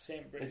 Girl?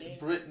 Same Brittany. It's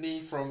Brittany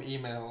from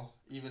email,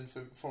 even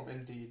from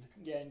Indeed.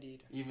 Yeah,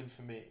 Indeed. Even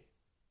for me.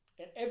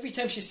 And every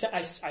time she said,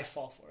 I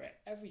fall for it.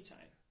 Every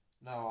time.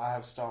 No, I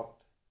have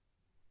stopped.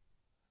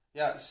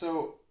 Yeah,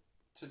 so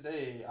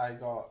today I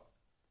got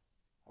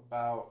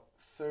about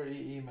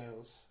 30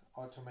 emails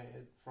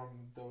automated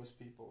from those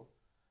people.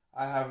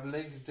 I have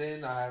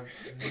LinkedIn, I have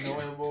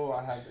Knowable,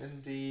 I have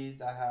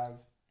Indeed, I have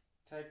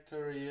Tech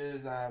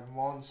Careers, I have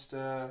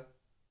Monster,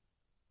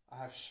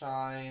 I have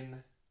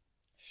Shine.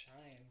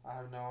 I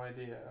have no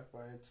idea,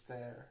 but it's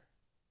there.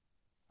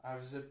 I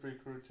have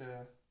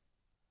ZipRecruiter.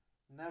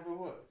 Never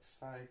works.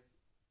 Like,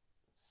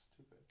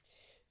 stupid.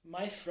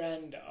 My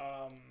friend,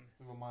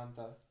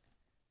 Vamanta.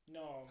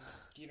 No,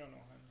 you don't know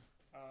him.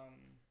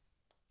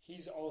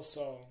 He's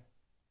also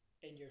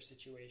in your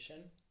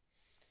situation.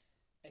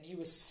 And he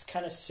was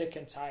kind of sick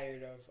and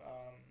tired of,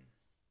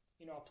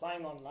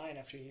 applying online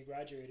after he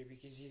graduated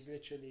because he's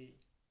literally,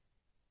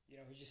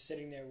 he's just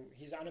sitting there.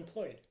 He's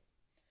unemployed.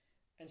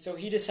 And so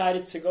he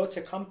decided to go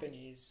to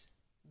companies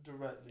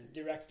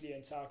directly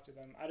and talk to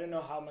them. I don't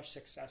know how much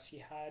success he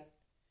had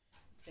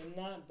in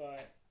that,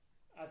 but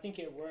I think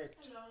it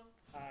worked. Hello.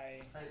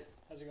 Hi.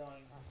 How's it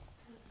going?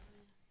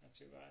 Not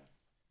too bad.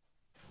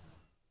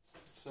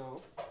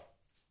 So?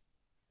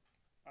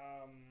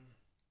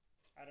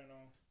 I don't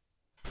know.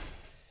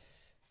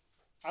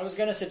 I was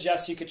gonna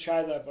suggest you could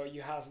try that, but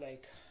you have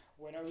like,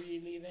 when are we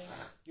leaving?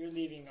 You're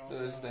leaving on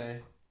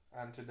Thursday,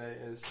 and today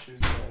is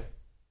Tuesday.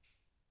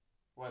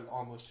 Well,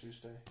 almost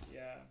Tuesday.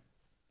 Yeah,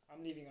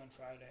 I'm leaving on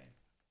Friday.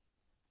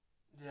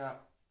 Yeah,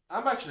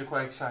 I'm actually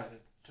quite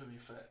excited, to be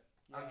fair.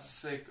 Yeah. I'm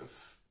sick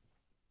of,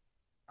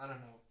 I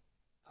don't know,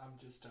 I'm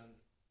just done.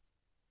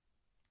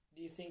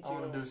 Do you think I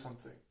want to do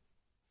something.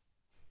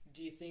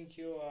 Do you think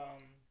you'll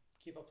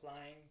keep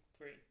applying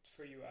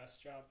for US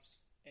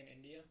jobs in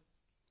India?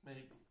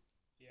 Maybe.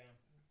 Yeah.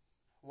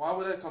 Why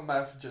would I come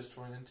back just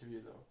for an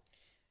interview, though?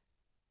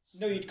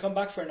 No, you'd come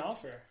back for an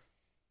offer.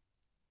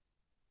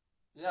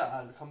 Yeah,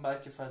 I'll come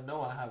back if I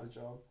know I have a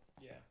job.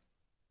 Yeah.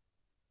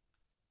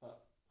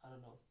 But I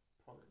don't know.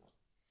 Probably not.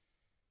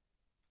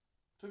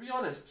 To be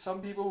honest,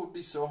 some people would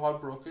be so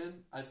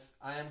heartbroken. I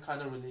am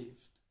kind of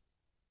relieved.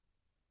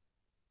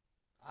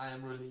 I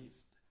am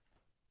relieved.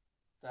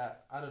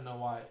 That, I don't know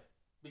why.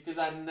 Because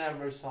I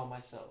never saw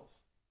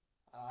myself.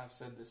 I've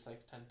said this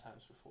like 10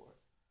 times before.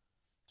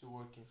 To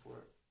working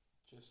for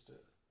just a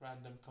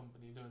random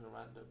company doing a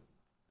random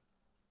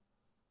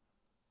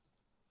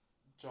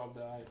job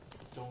that I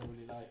don't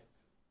really like.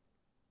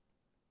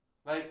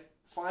 Like,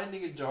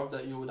 finding a job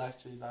that you would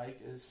actually like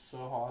is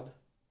so hard.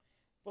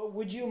 But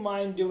would you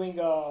mind doing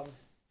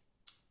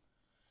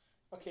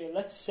okay,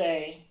 let's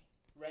say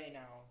right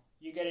now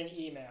you get an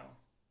email.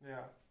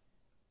 Yeah.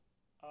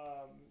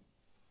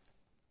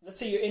 Let's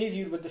say you're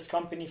interviewed with this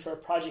company for a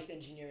project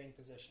engineering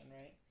position,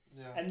 right?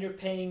 Yeah. And they're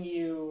paying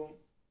you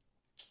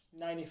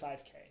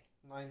 95K.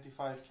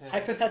 95K.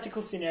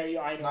 Hypothetical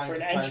scenario, I know, for an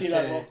 95K. entry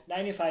level,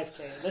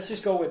 95K. Let's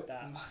just go with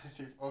that.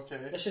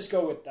 Okay. Let's just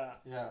go with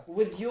that. Yeah.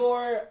 With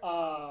your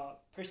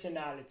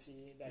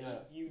personality, that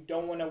Yeah. you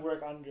don't want to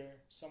work under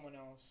someone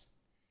else.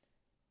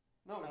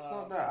 No, it's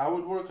not that. I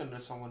would work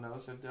under someone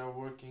else if they're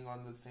working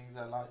on the things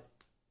I like.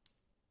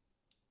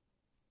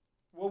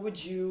 Would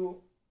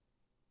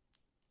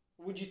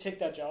you take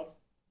that job?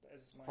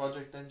 As my,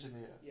 Project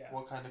engineer. Yeah.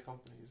 What kind of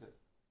company is it?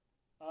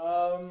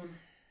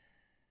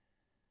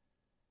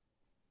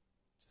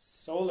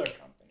 solar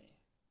company.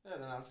 Yeah,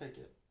 then I'll take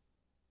it.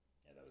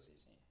 Yeah, that was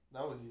easy.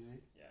 That was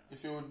easy. Yeah.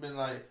 If it would have been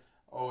like,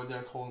 oh, they're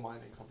a coal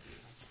mining company,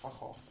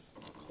 fuck off.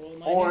 Coal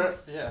mining? Or,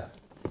 yeah.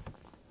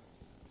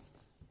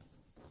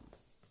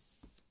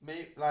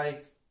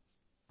 Like,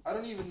 I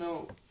don't even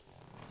know.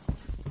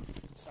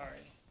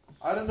 Sorry.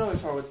 I don't know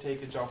if I would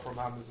take a job from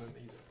Amazon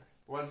either.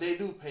 Well, they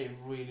do pay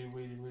really,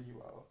 really, really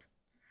well.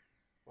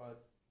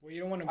 But Well,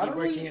 you don't want to be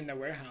working in the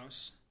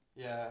warehouse.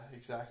 yeah,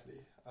 exactly.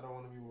 I don't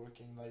want to be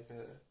working like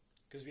a...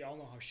 Because we all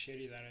know how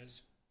shitty that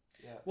is.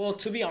 Yeah. Well,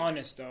 to be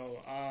honest, though,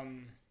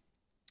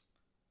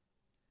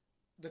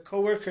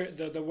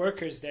 the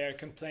workers there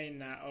complain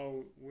that,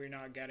 oh, we're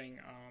not getting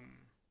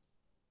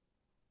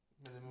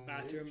Minimum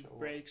bathroom wage,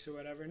 breaks or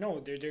whatever. No,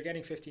 they're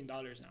getting $15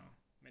 now,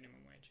 minimum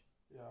wage.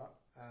 Yeah,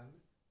 and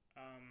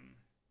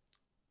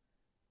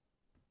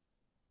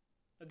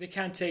they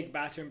can't take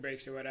bathroom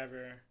breaks or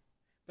whatever,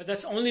 but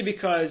that's only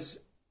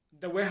because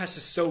the warehouse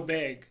is so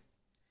big,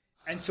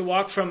 and to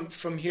walk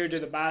from here to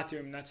the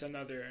bathroom, that's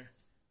another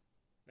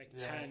like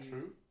 10,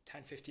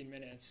 15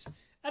 minutes.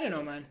 I don't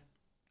know, man.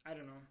 I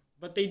don't know,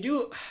 but they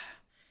did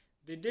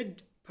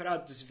put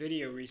out this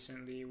video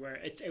recently where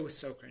it was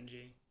so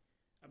cringy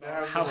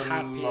about how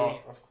happy a lot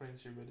of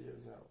cringy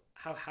videos out.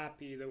 How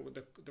happy the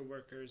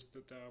workers,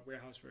 the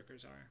warehouse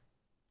workers are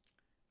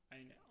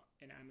in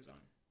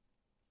Amazon.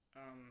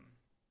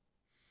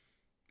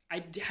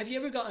 Have you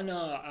ever gotten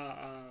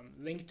a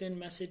LinkedIn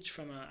message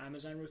from an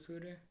Amazon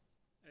recruiter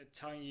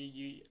telling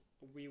you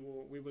we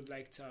would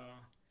like to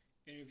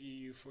interview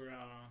you for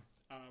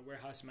a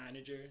warehouse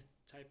manager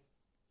type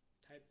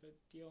of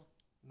deal?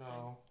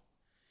 No.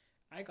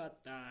 I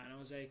got that and I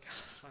was like,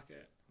 fuck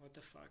it, what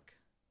the fuck.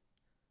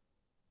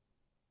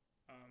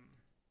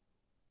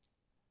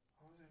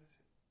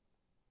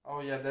 Oh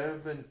yeah, there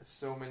have been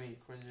so many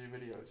cringy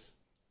videos.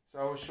 So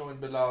I was showing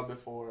Bilal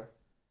before.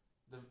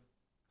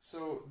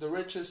 The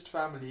richest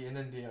family in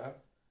India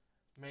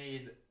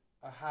made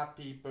a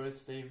happy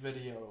birthday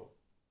video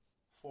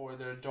for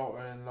their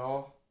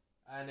daughter-in-law,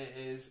 and it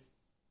is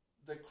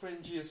the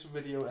cringiest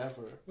video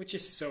ever. Which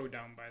is so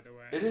dumb, by the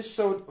way. It is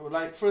so,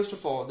 like, first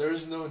of all, there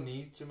is no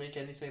need to make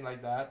anything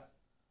like that.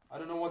 I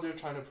don't know what they're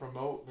trying to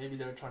promote. Maybe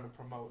they're trying to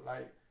promote,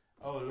 like,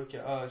 oh, look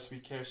at us, we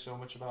care so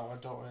much about our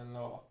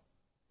daughter-in-law.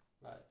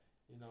 Like,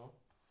 you know?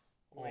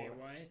 Wait,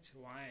 what?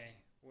 Why?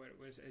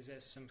 Is there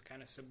some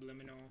kind of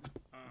subliminal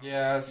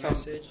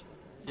message?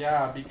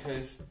 Yeah,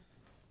 because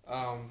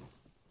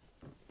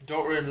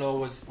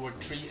daughter-in-law were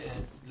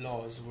treated,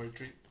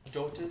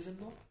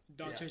 daughters-in-law?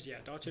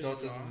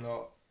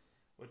 Daughters-in-law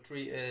were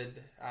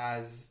treated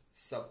as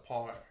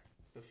subpar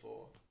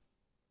before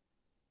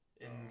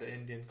in the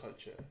Indian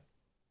culture.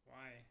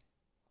 Why?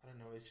 I don't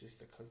know, it's just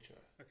the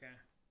culture. Okay.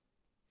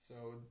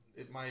 So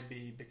it might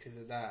be because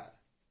of that,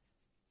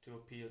 to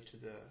appeal to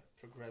the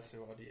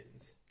progressive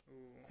audience.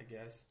 Ooh. I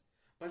guess.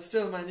 But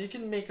still, man, you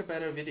can make a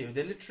better video.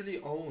 They literally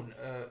own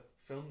a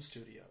film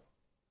studio.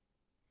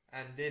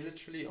 And they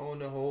literally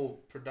own a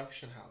whole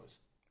production house.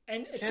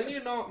 And can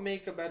you not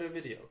make a better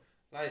video?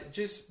 Like,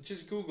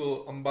 just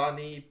Google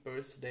Ambani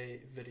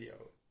birthday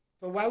video.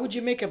 But why would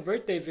you make a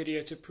birthday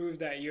video to prove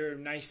that you're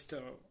nice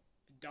to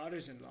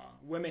daughters-in-law,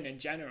 women in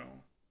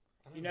general?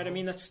 You know what I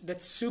mean?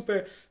 That's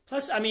super...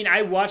 Plus, I mean,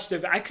 I watched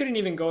I couldn't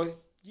even go...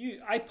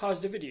 I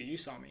paused the video. You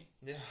saw me.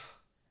 Yeah.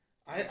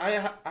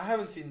 I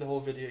haven't seen the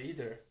whole video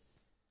either.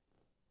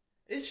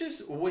 It's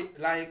just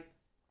like,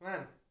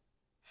 man,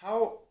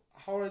 how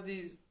are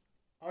these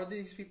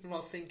people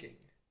not thinking?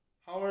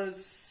 How are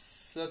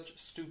such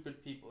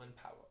stupid people in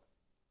power,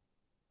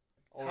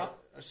 or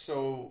are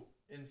so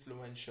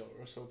influential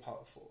or so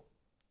powerful?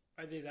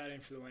 Are they that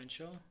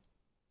influential?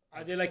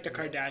 Are they like the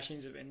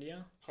Kardashians of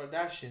India?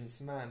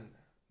 Kardashians, man,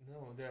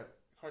 no, they're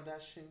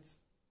Kardashians.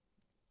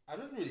 I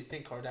don't really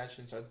think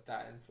Kardashians are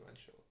that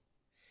influential.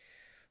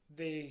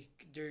 They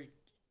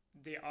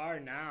are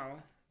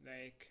now,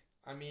 like...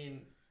 I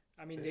mean,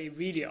 they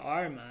really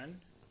are, man.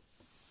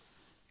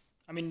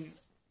 I mean,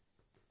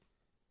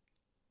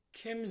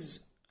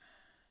 Kim's...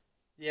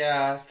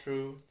 Yeah,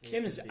 true.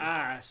 Kim's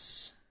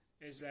ass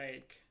is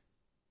like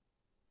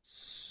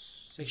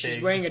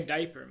she's wearing a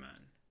diaper,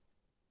 man.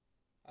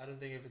 I don't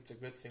think if it's a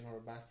good thing or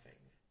a bad thing.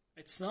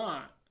 It's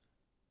not.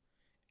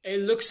 It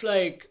looks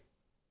like...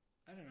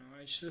 I don't know.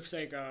 It just looks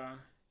like...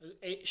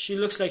 she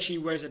looks like she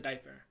wears a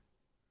diaper.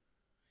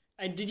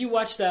 And did you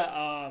watch that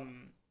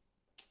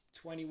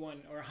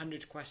 21 or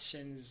 100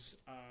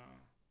 questions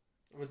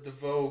with the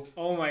Vogue?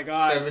 Oh my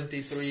god.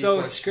 73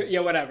 questions. Yeah,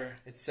 whatever.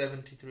 It's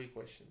 73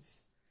 questions.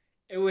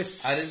 It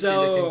was I didn't see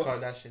the Kim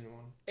Kardashian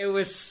one. It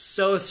was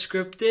so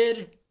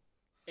scripted.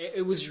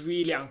 It was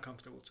really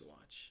uncomfortable to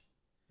watch.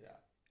 Yeah.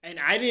 And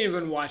I didn't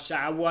even watch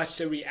that. I watched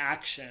a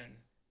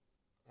reaction.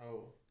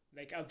 Oh.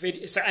 Like a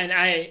video. So, and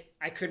I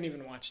couldn't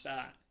even watch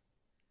that.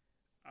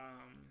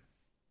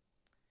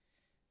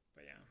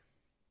 But yeah.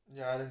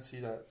 Yeah, I didn't see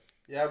that.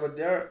 Yeah, but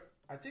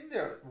I think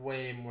they're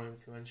way more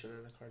influential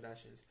than the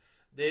Kardashians.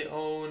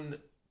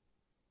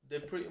 They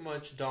pretty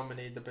much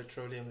dominate the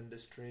petroleum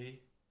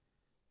industry.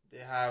 They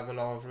have a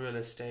lot of real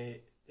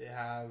estate. They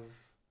have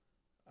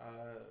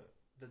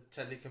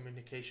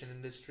telecommunication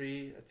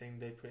industry. I think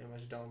they pretty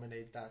much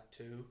dominate that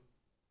too.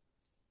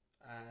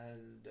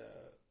 And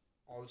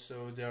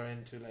also they're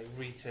into like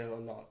retail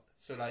a lot.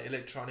 So like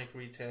electronic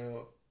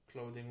retail,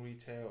 clothing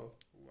retail.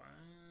 Wow.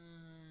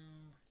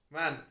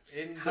 Man,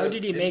 How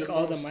did he make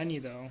all the money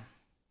though?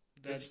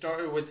 It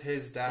started with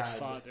his dad. The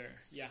father.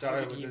 Yeah.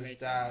 Started with his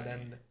dad,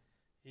 and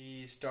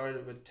he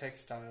started with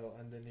textile,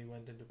 and then he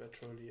went into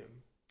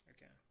petroleum.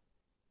 Okay.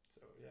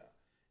 So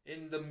yeah,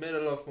 in the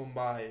middle of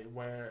Mumbai,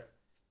 where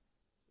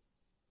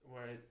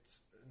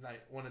it's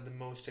like one of the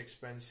most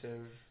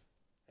expensive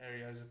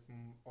areas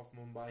of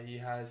Mumbai, he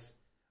has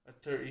a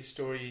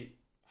 30-story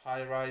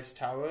high-rise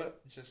tower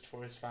just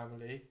for his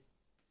family.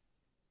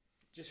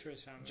 Just for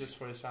his family. Just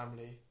for his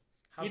family.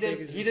 How he big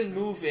didn't. is He didn't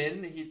move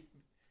in.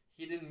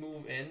 He didn't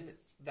move in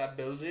that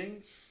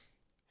building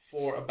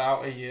for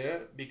about a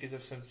year because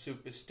of some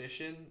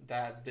superstition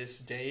that this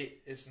day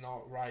is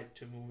not right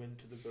to move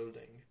into the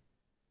building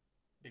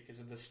because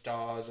of the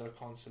stars or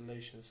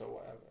constellations or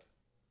whatever.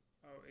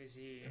 Oh, is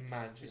he?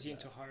 Imagine. Is he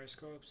into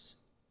horoscopes?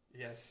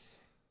 Yes.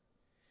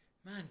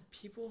 Man,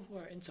 people who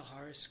are into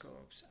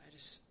horoscopes, I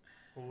just...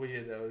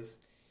 Weirdos.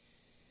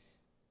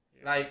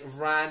 Yeah. Like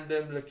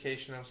random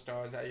location of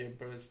stars at your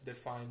birth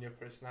define your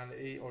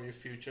personality or your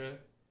future.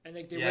 And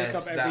like they wake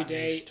up every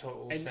day makes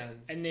total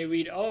sense. And they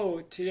read,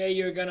 oh, today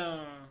you're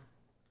gonna...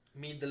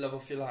 Meet the love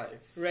of your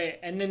life. Right,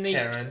 and then they...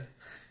 Karen.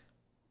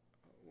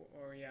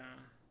 Or yeah.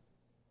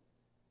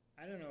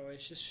 I don't know,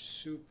 it's just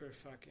super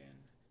fucking...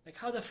 Like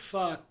how the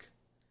fuck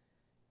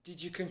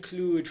did you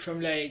conclude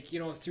from like,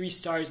 3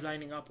 stars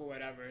lining up or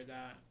whatever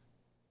that...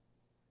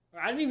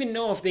 Or I don't even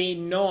know if they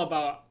know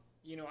about,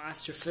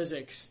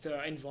 astrophysics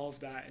to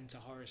involve that into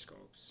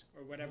horoscopes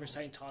or whatever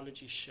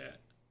Scientology shit.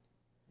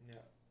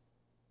 Yeah.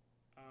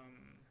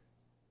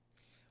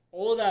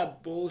 All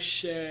that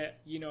bullshit,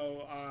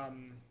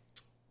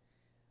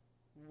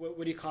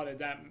 what do you call it?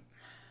 That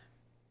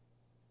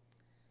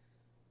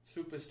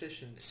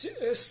superstition.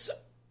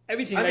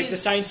 Everything the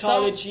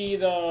Scientology,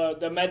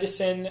 the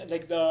medicine,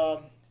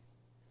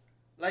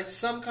 like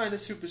some kind of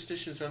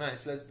superstitions are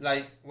nice.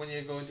 Like when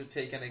you're going to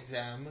take an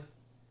exam,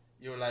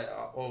 you're like,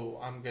 oh,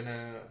 I'm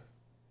gonna.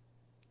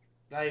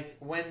 Like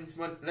when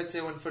let's say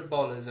when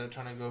footballers are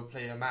trying to go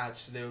play a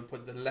match, they will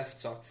put the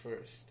left sock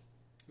first,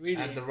 really,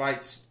 and the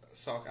right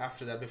sock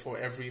after that before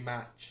every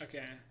match.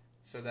 Okay.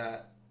 So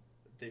that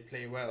they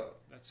play well.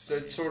 That's so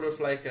funny. it's sort of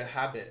like a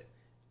habit.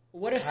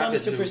 What are some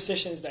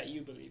superstitions that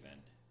you believe in,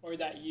 or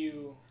that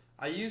you?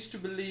 I used to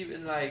believe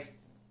in like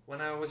when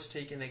I was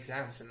taking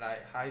exams in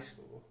like high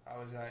school. I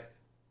was like,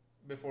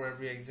 before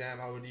every exam,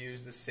 I would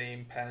use the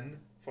same pen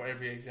for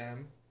every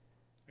exam.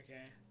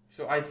 Okay.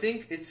 So I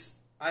think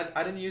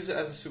I didn't use it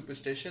as a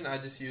superstition. I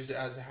just used it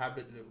as a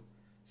habit loop,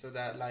 so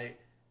that like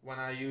when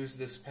I use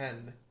this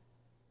pen,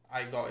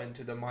 I got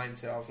into the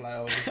mindset of like,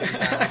 oh, this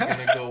exam is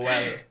gonna go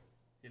well,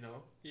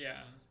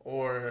 Yeah.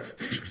 Or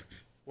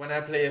when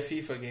I play a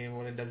FIFA game,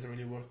 when it doesn't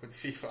really work with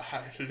FIFA,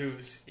 I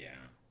lose. Yeah.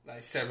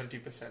 Like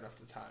 70% of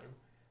the time.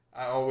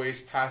 I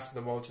always pass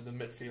the ball to the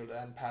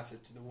midfielder and pass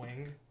it to the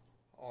wing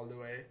all the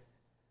way.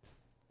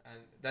 And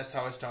that's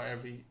how I start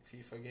every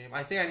FIFA game.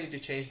 I think I need to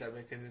change that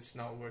because it's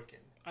not working.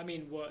 I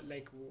mean,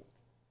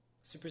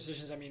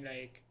 superstitions, I mean,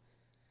 like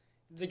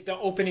the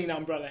opening the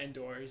umbrella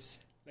indoors.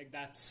 Like,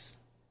 that's...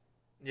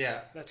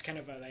 Yeah. That's kind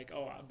of a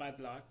bad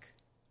luck.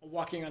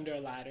 Walking under a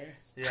ladder.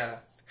 Yeah.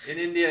 In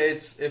India,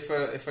 it's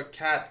if a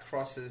cat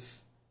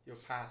crosses your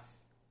path,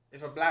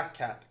 if a black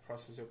cat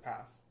crosses your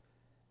path,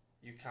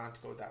 you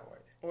can't go that way.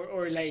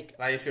 Or like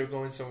if you're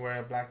going somewhere,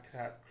 a black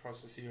cat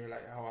crosses you, you're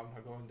like, oh, I'm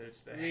not going there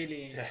today.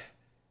 Really? Yeah.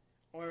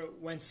 Or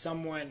when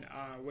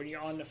when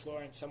you're on the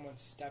floor and someone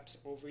steps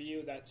over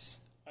you,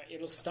 that's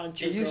it'll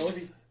stunt your growth. Used to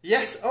be.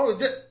 Yes. Oh,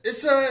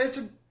 it's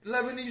a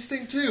Lebanese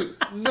thing too.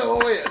 No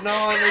way.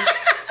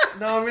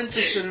 Now I'm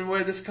interested in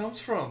where this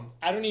comes from.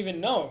 I don't even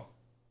know.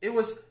 It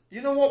was.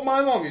 You know what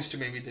my mom used to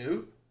make me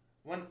do?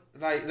 When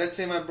let's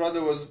say my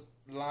brother was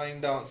laying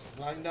down.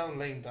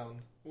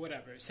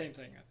 Whatever, same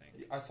thing, I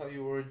think. I thought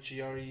you were a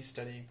GRE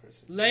studying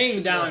person.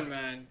 Laying down,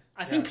 man.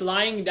 I think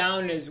lying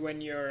down is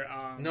when you're...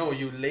 No,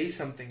 you lay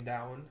something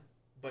down,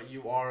 but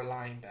you are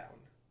lying down.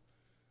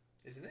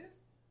 Isn't it?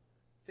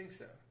 I think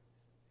so.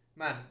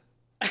 Man,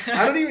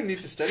 I don't even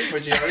need to study for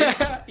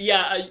GRE.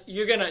 Yeah,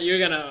 you're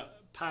gonna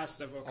pass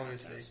the vocal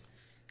Obviously. test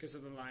because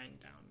of the lying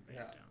down.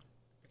 Yeah. Down.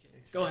 Okay,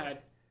 exactly. Go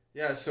ahead.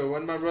 Yeah, so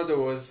when my brother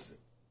was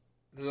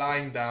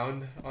lying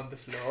down on the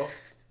floor,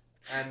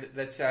 and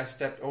let's say I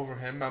stepped over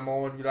him, my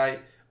mom would be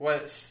like, well,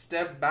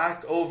 step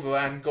back over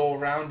and go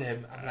around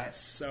him. I'm That's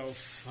so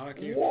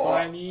fucking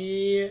what?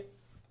 funny.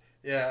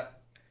 Yeah.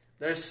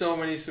 There's so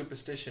many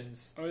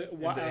superstitions in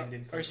the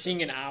Indian culture. Or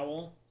seeing an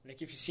owl. Like,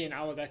 if you see an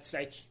owl, that's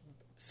like,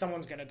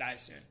 someone's gonna die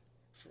soon.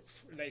 For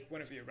like,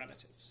 one of your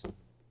relatives.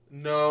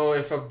 No,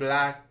 if a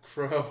black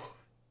crow...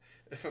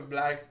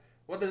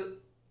 What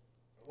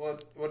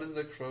does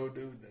the crow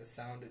do? The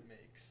sound it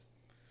makes.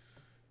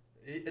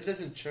 It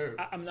doesn't chirp.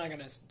 I'm not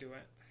gonna do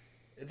it.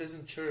 It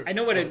doesn't chirp. I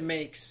know what it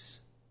makes,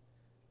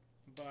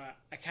 but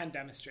I can't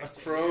demonstrate a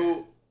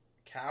crow...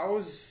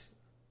 Cows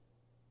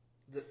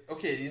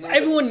Okay, you know.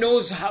 Everyone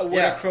knows what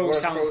a crow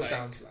sounds like.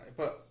 sounds like,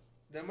 but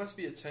there must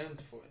be a term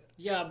for it.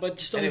 Yeah, but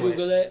just don't Anyway.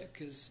 Google it,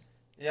 because...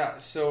 Yeah,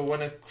 so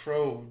when a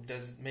crow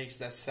makes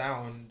that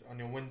sound on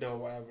your window or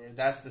whatever,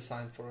 that's the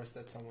sign for us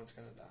that someone's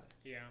gonna die.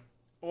 Yeah.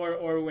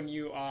 Or when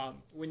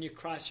you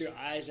cross your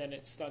eyes and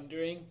it's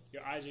thundering,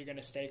 your eyes are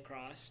gonna stay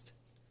crossed.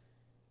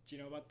 Do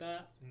you know about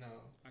that? No.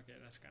 Okay,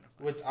 that's kind of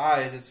fun. With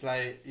eyes, it's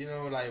like, you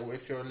know, like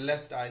if your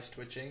left eye's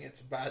twitching,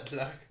 it's bad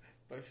luck.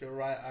 But if your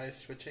right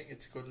eye's twitching,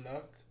 it's good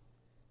luck.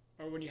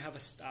 Or when you have a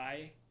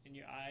sty in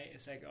your eye,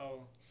 it's like,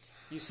 oh,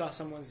 you saw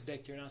someone's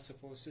dick you're not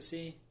supposed to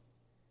see.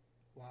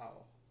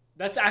 Wow.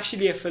 That's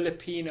actually a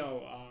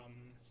Filipino.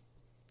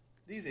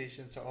 These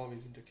Asians are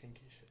always into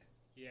kinky shit.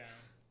 Yeah.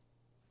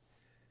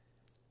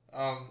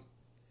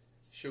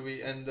 Should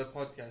we end the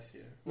podcast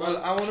here? Well,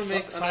 I want to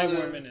make 5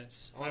 more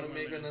minutes. I want to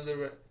make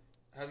another.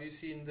 Have you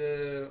seen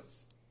the?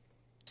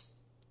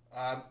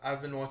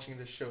 I've been watching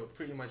the show,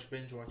 pretty much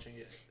binge watching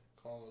it,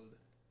 called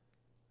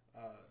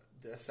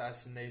 "The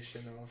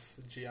Assassination of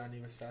Gianni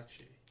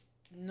Versace."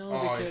 No,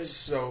 Oh, because it's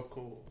so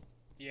cool.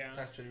 yeah. It's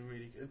actually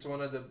really good. It's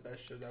one of the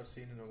best shows I've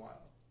seen in a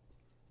while.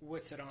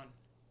 What's it on?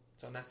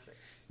 It's on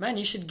Netflix. Man,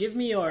 you should give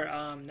me your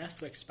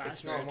Netflix password.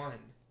 It's not mine.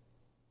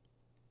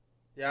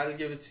 Yeah, I'll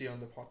give it to you on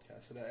the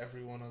podcast so that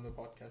everyone on the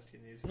podcast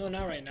can use it. No,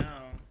 not right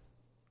now.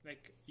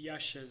 Like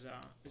Yash's,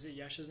 is it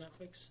Yash's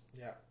Netflix?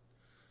 Yeah.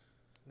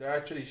 They're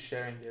actually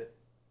sharing it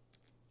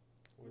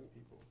with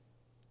people.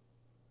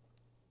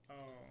 Oh.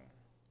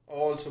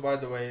 Also, by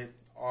the way,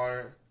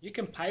 You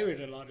can pirate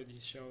a lot of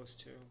these shows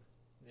too.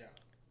 yeah,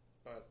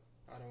 but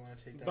I don't want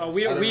to take that. But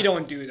risk. we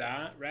don't do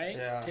that, right?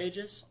 Yeah.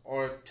 Tejas?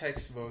 Or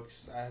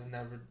textbooks. I have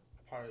never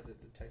pirated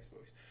the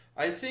textbooks.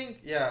 I think,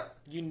 yeah,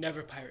 You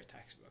never pirate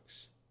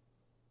textbooks.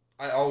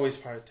 I always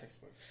pirate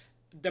textbooks.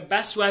 The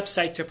best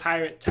website to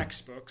pirate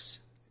textbooks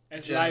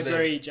is GenLib.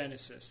 Library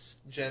Genesis.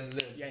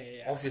 GenLib.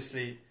 Yeah.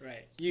 Obviously,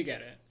 Right. You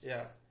get it.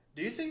 yeah.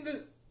 Do you think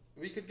that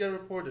we could get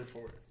reported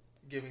for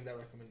giving that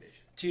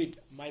recommendation? Dude,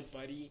 my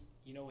buddy,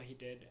 you know what he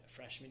did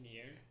freshman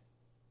year?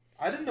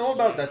 I didn't know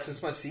about that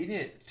since my senior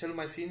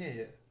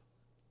year.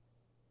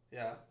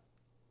 Yeah.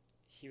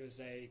 He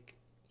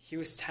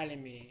was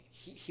telling me,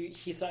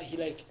 he thought he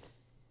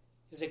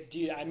was like,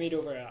 dude, I made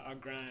over a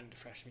grand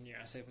freshman year.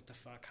 I said, what the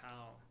fuck,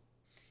 how?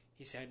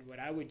 He said, what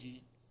I would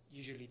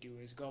usually do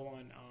is go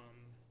on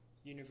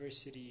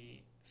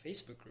university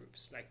Facebook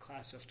groups, like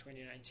class of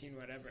 2019,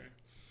 whatever.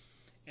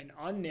 And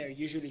on there,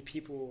 usually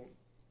people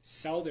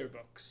sell their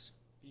books,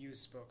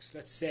 used books.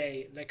 Let's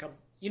say,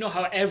 you know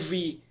how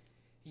every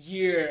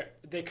year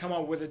they come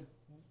out with a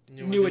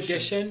new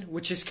edition,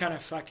 which is kind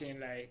of fucking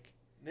like...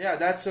 Yeah,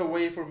 that's a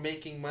way for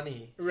making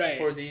money. Right.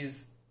 For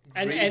these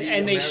And greedy they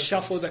Americans.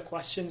 shuffle the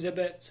questions a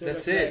bit. To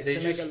That's look it. like, They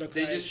to make it look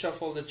like, just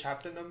shuffle the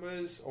chapter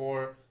numbers,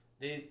 or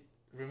they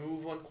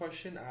remove one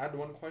question, add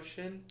one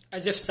question.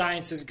 as if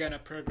science is gonna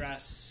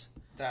progress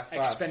That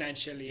fast.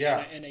 exponentially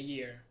Yeah. in a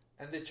year.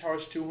 And they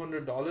charge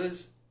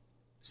 $200.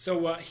 So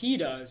what he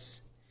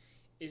does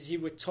is he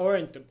would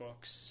torrent the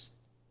books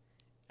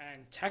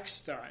and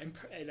text the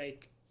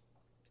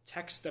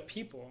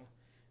people,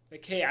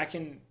 like, hey, I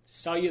can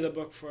sell you the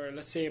book for,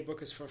 let's say a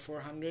book is for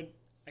 400,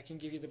 I can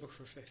give you the book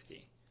for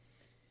 50.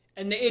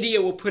 And the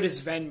idiot will put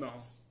his Venmo.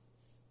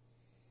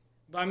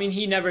 But I mean,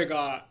 he never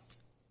got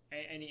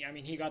any. I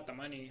mean, he got the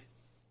money.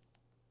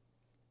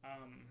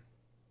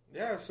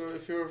 Yeah, so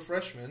if you're a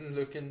freshman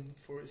looking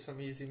for some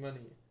easy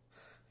money,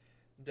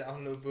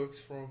 download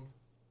books from...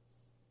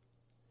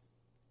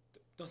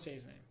 Don't say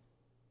his name.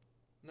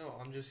 No,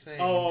 I'm just saying,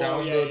 Oh,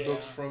 download yeah.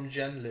 books from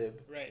GenLib.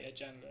 Right, at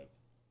GenLib.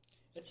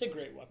 It's a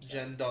great website.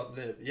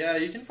 Gen.lib. Yeah,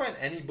 you can find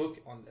any book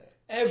on there.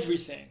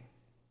 Everything.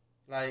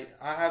 Like,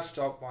 I have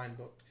stopped buying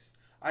books.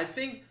 I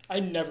think I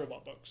never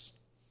bought books.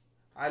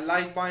 I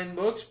like buying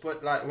books,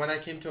 but like when I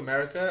came to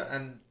America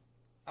and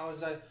I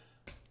was like,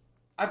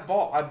 I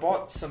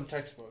bought some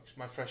textbooks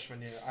my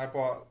freshman year. I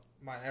bought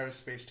my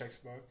aerospace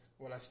textbook.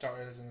 Well, I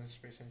started as an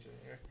aerospace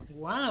engineer.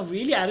 Wow,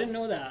 really? I didn't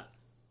know that.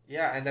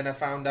 Yeah, and then I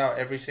found out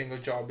every single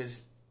job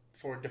is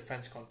for a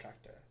defense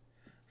contractor.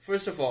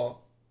 First of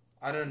all,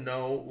 I don't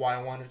know why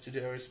I wanted to do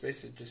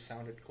aerospace. It just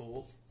sounded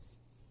cool.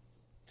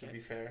 To be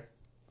fair,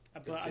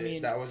 But I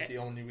mean, that was the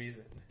only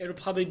reason. it'll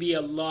probably be a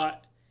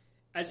lot,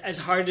 as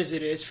hard as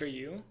it is for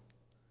you.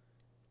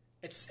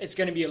 It's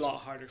going to be a lot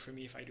harder for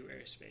me if I do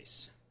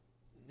aerospace.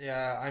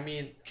 Yeah, I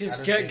mean, Because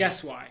I don't think-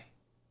 guess why?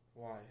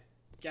 why?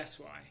 Guess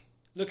why?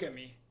 Look at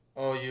me.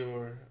 Oh, you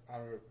were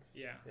Arab.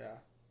 Yeah, Yeah,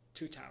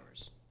 2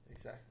 towers.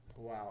 exactly.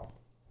 Wow,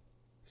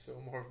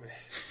 so morbid.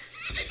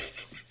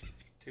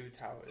 2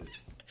 towers.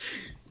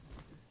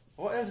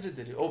 What else did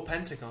they do? Oh,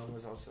 Pentagon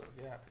was also,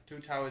 yeah, 2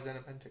 towers and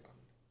a Pentagon.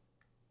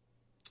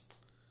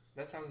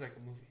 That sounds like a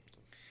movie.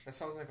 That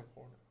sounds like a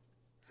porno.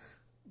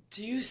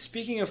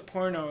 Speaking of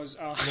pornos,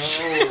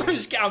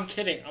 No. I'm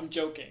kidding, I'm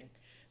joking.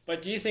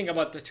 But do you think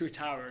about the 2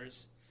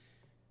 towers?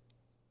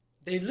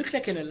 They look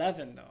like an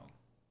 11 though.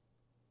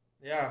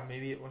 Yeah,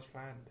 maybe it was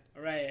planned.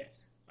 Right.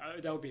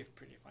 That would be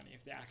pretty funny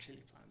if they actually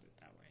planned it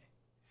that way.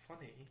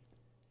 Funny?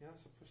 You're not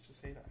supposed to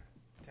say that.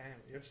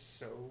 Damn, you're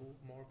so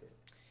morbid.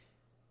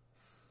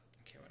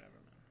 Okay, whatever,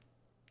 man.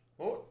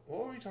 What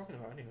were we talking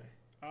about anyway?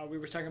 We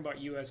were talking about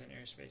you as an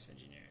aerospace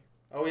engineer.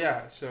 Oh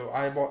yeah, so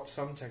I bought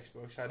some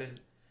textbooks. I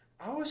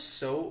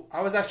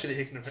was actually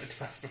ignorant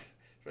my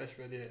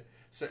freshman year.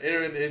 So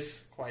Aaron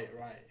is quite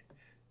right.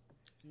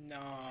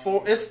 No.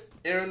 If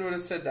Aaron would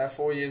have said that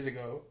 4 years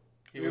ago,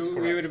 he was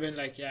correct. We would have been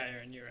like, yeah,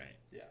 Aaron, you're right.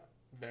 Yeah,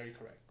 very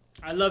correct.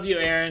 I love you,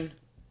 Aaron.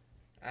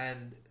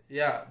 And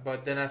yeah,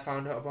 but then I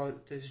found out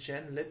about this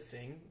Gen Lib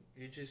thing.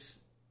 You just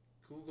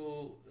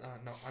Google,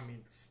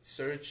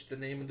 search the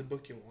name of the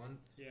book you want.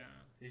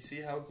 Yeah. You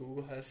see how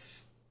Google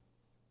has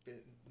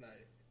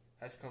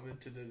come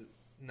into the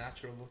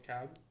natural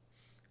vocab?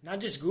 Not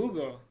just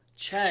Google,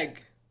 Chegg.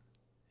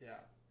 Yeah.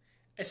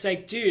 It's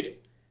like, dude,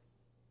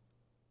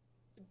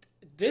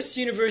 this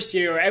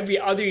university or every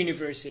other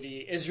university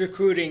is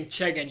recruiting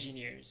Chegg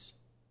engineers.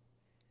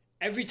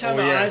 Every time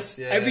I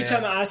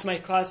ask my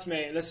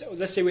classmate,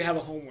 let's say we have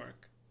a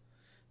homework,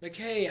 like,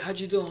 hey, how'd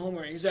you do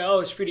homework? He's like, oh,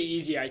 it's pretty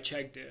easy. I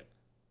checked it.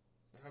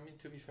 I mean,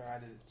 to be fair, I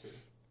did it too.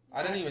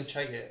 I didn't even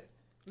check it.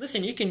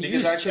 Listen, you can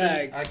use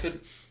Chegg. I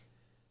could.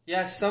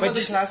 Yeah, some of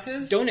the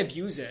classes. Don't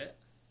abuse it.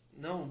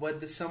 No,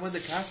 but some of the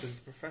classes,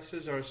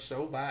 professors are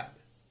so bad.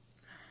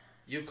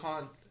 You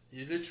can't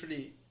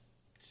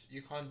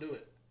do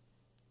it.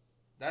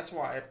 That's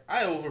why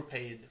I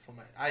overpaid for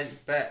my. I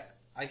bet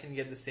I can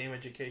get the same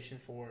education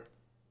for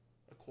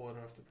a quarter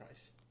of the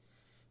price.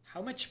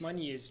 How much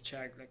money is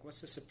Chegg? Like,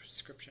 what's the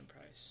subscription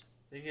price?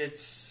 I think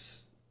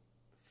it's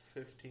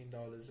 $15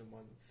 a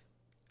month.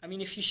 I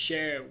mean, if you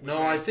share.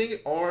 I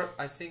think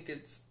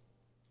it's.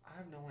 I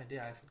have no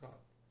idea. I forgot.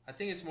 I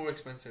think it's more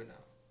expensive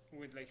now.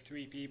 With like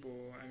 3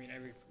 people, I mean,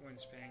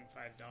 everyone's paying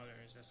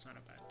 $5. That's not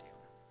a bad deal.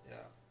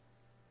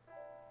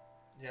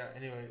 Yeah,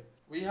 anyway,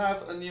 we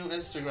have an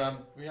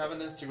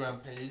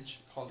Instagram page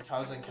called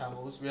Cows and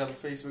Camels. We have a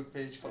Facebook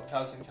page called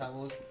Cows and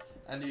Camels.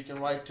 And you can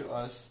write to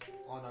us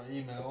on our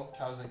email,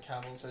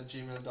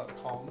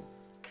 cowsandcamels@gmail.com.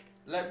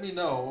 Let me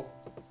know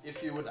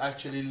if you would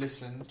actually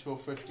listen to a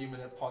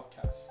 50-minute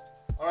podcast.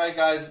 Alright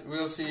guys,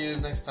 we'll see you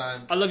next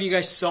time. I love you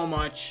guys so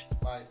much.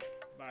 Bye.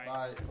 Bye.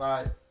 Bye.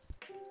 Bye.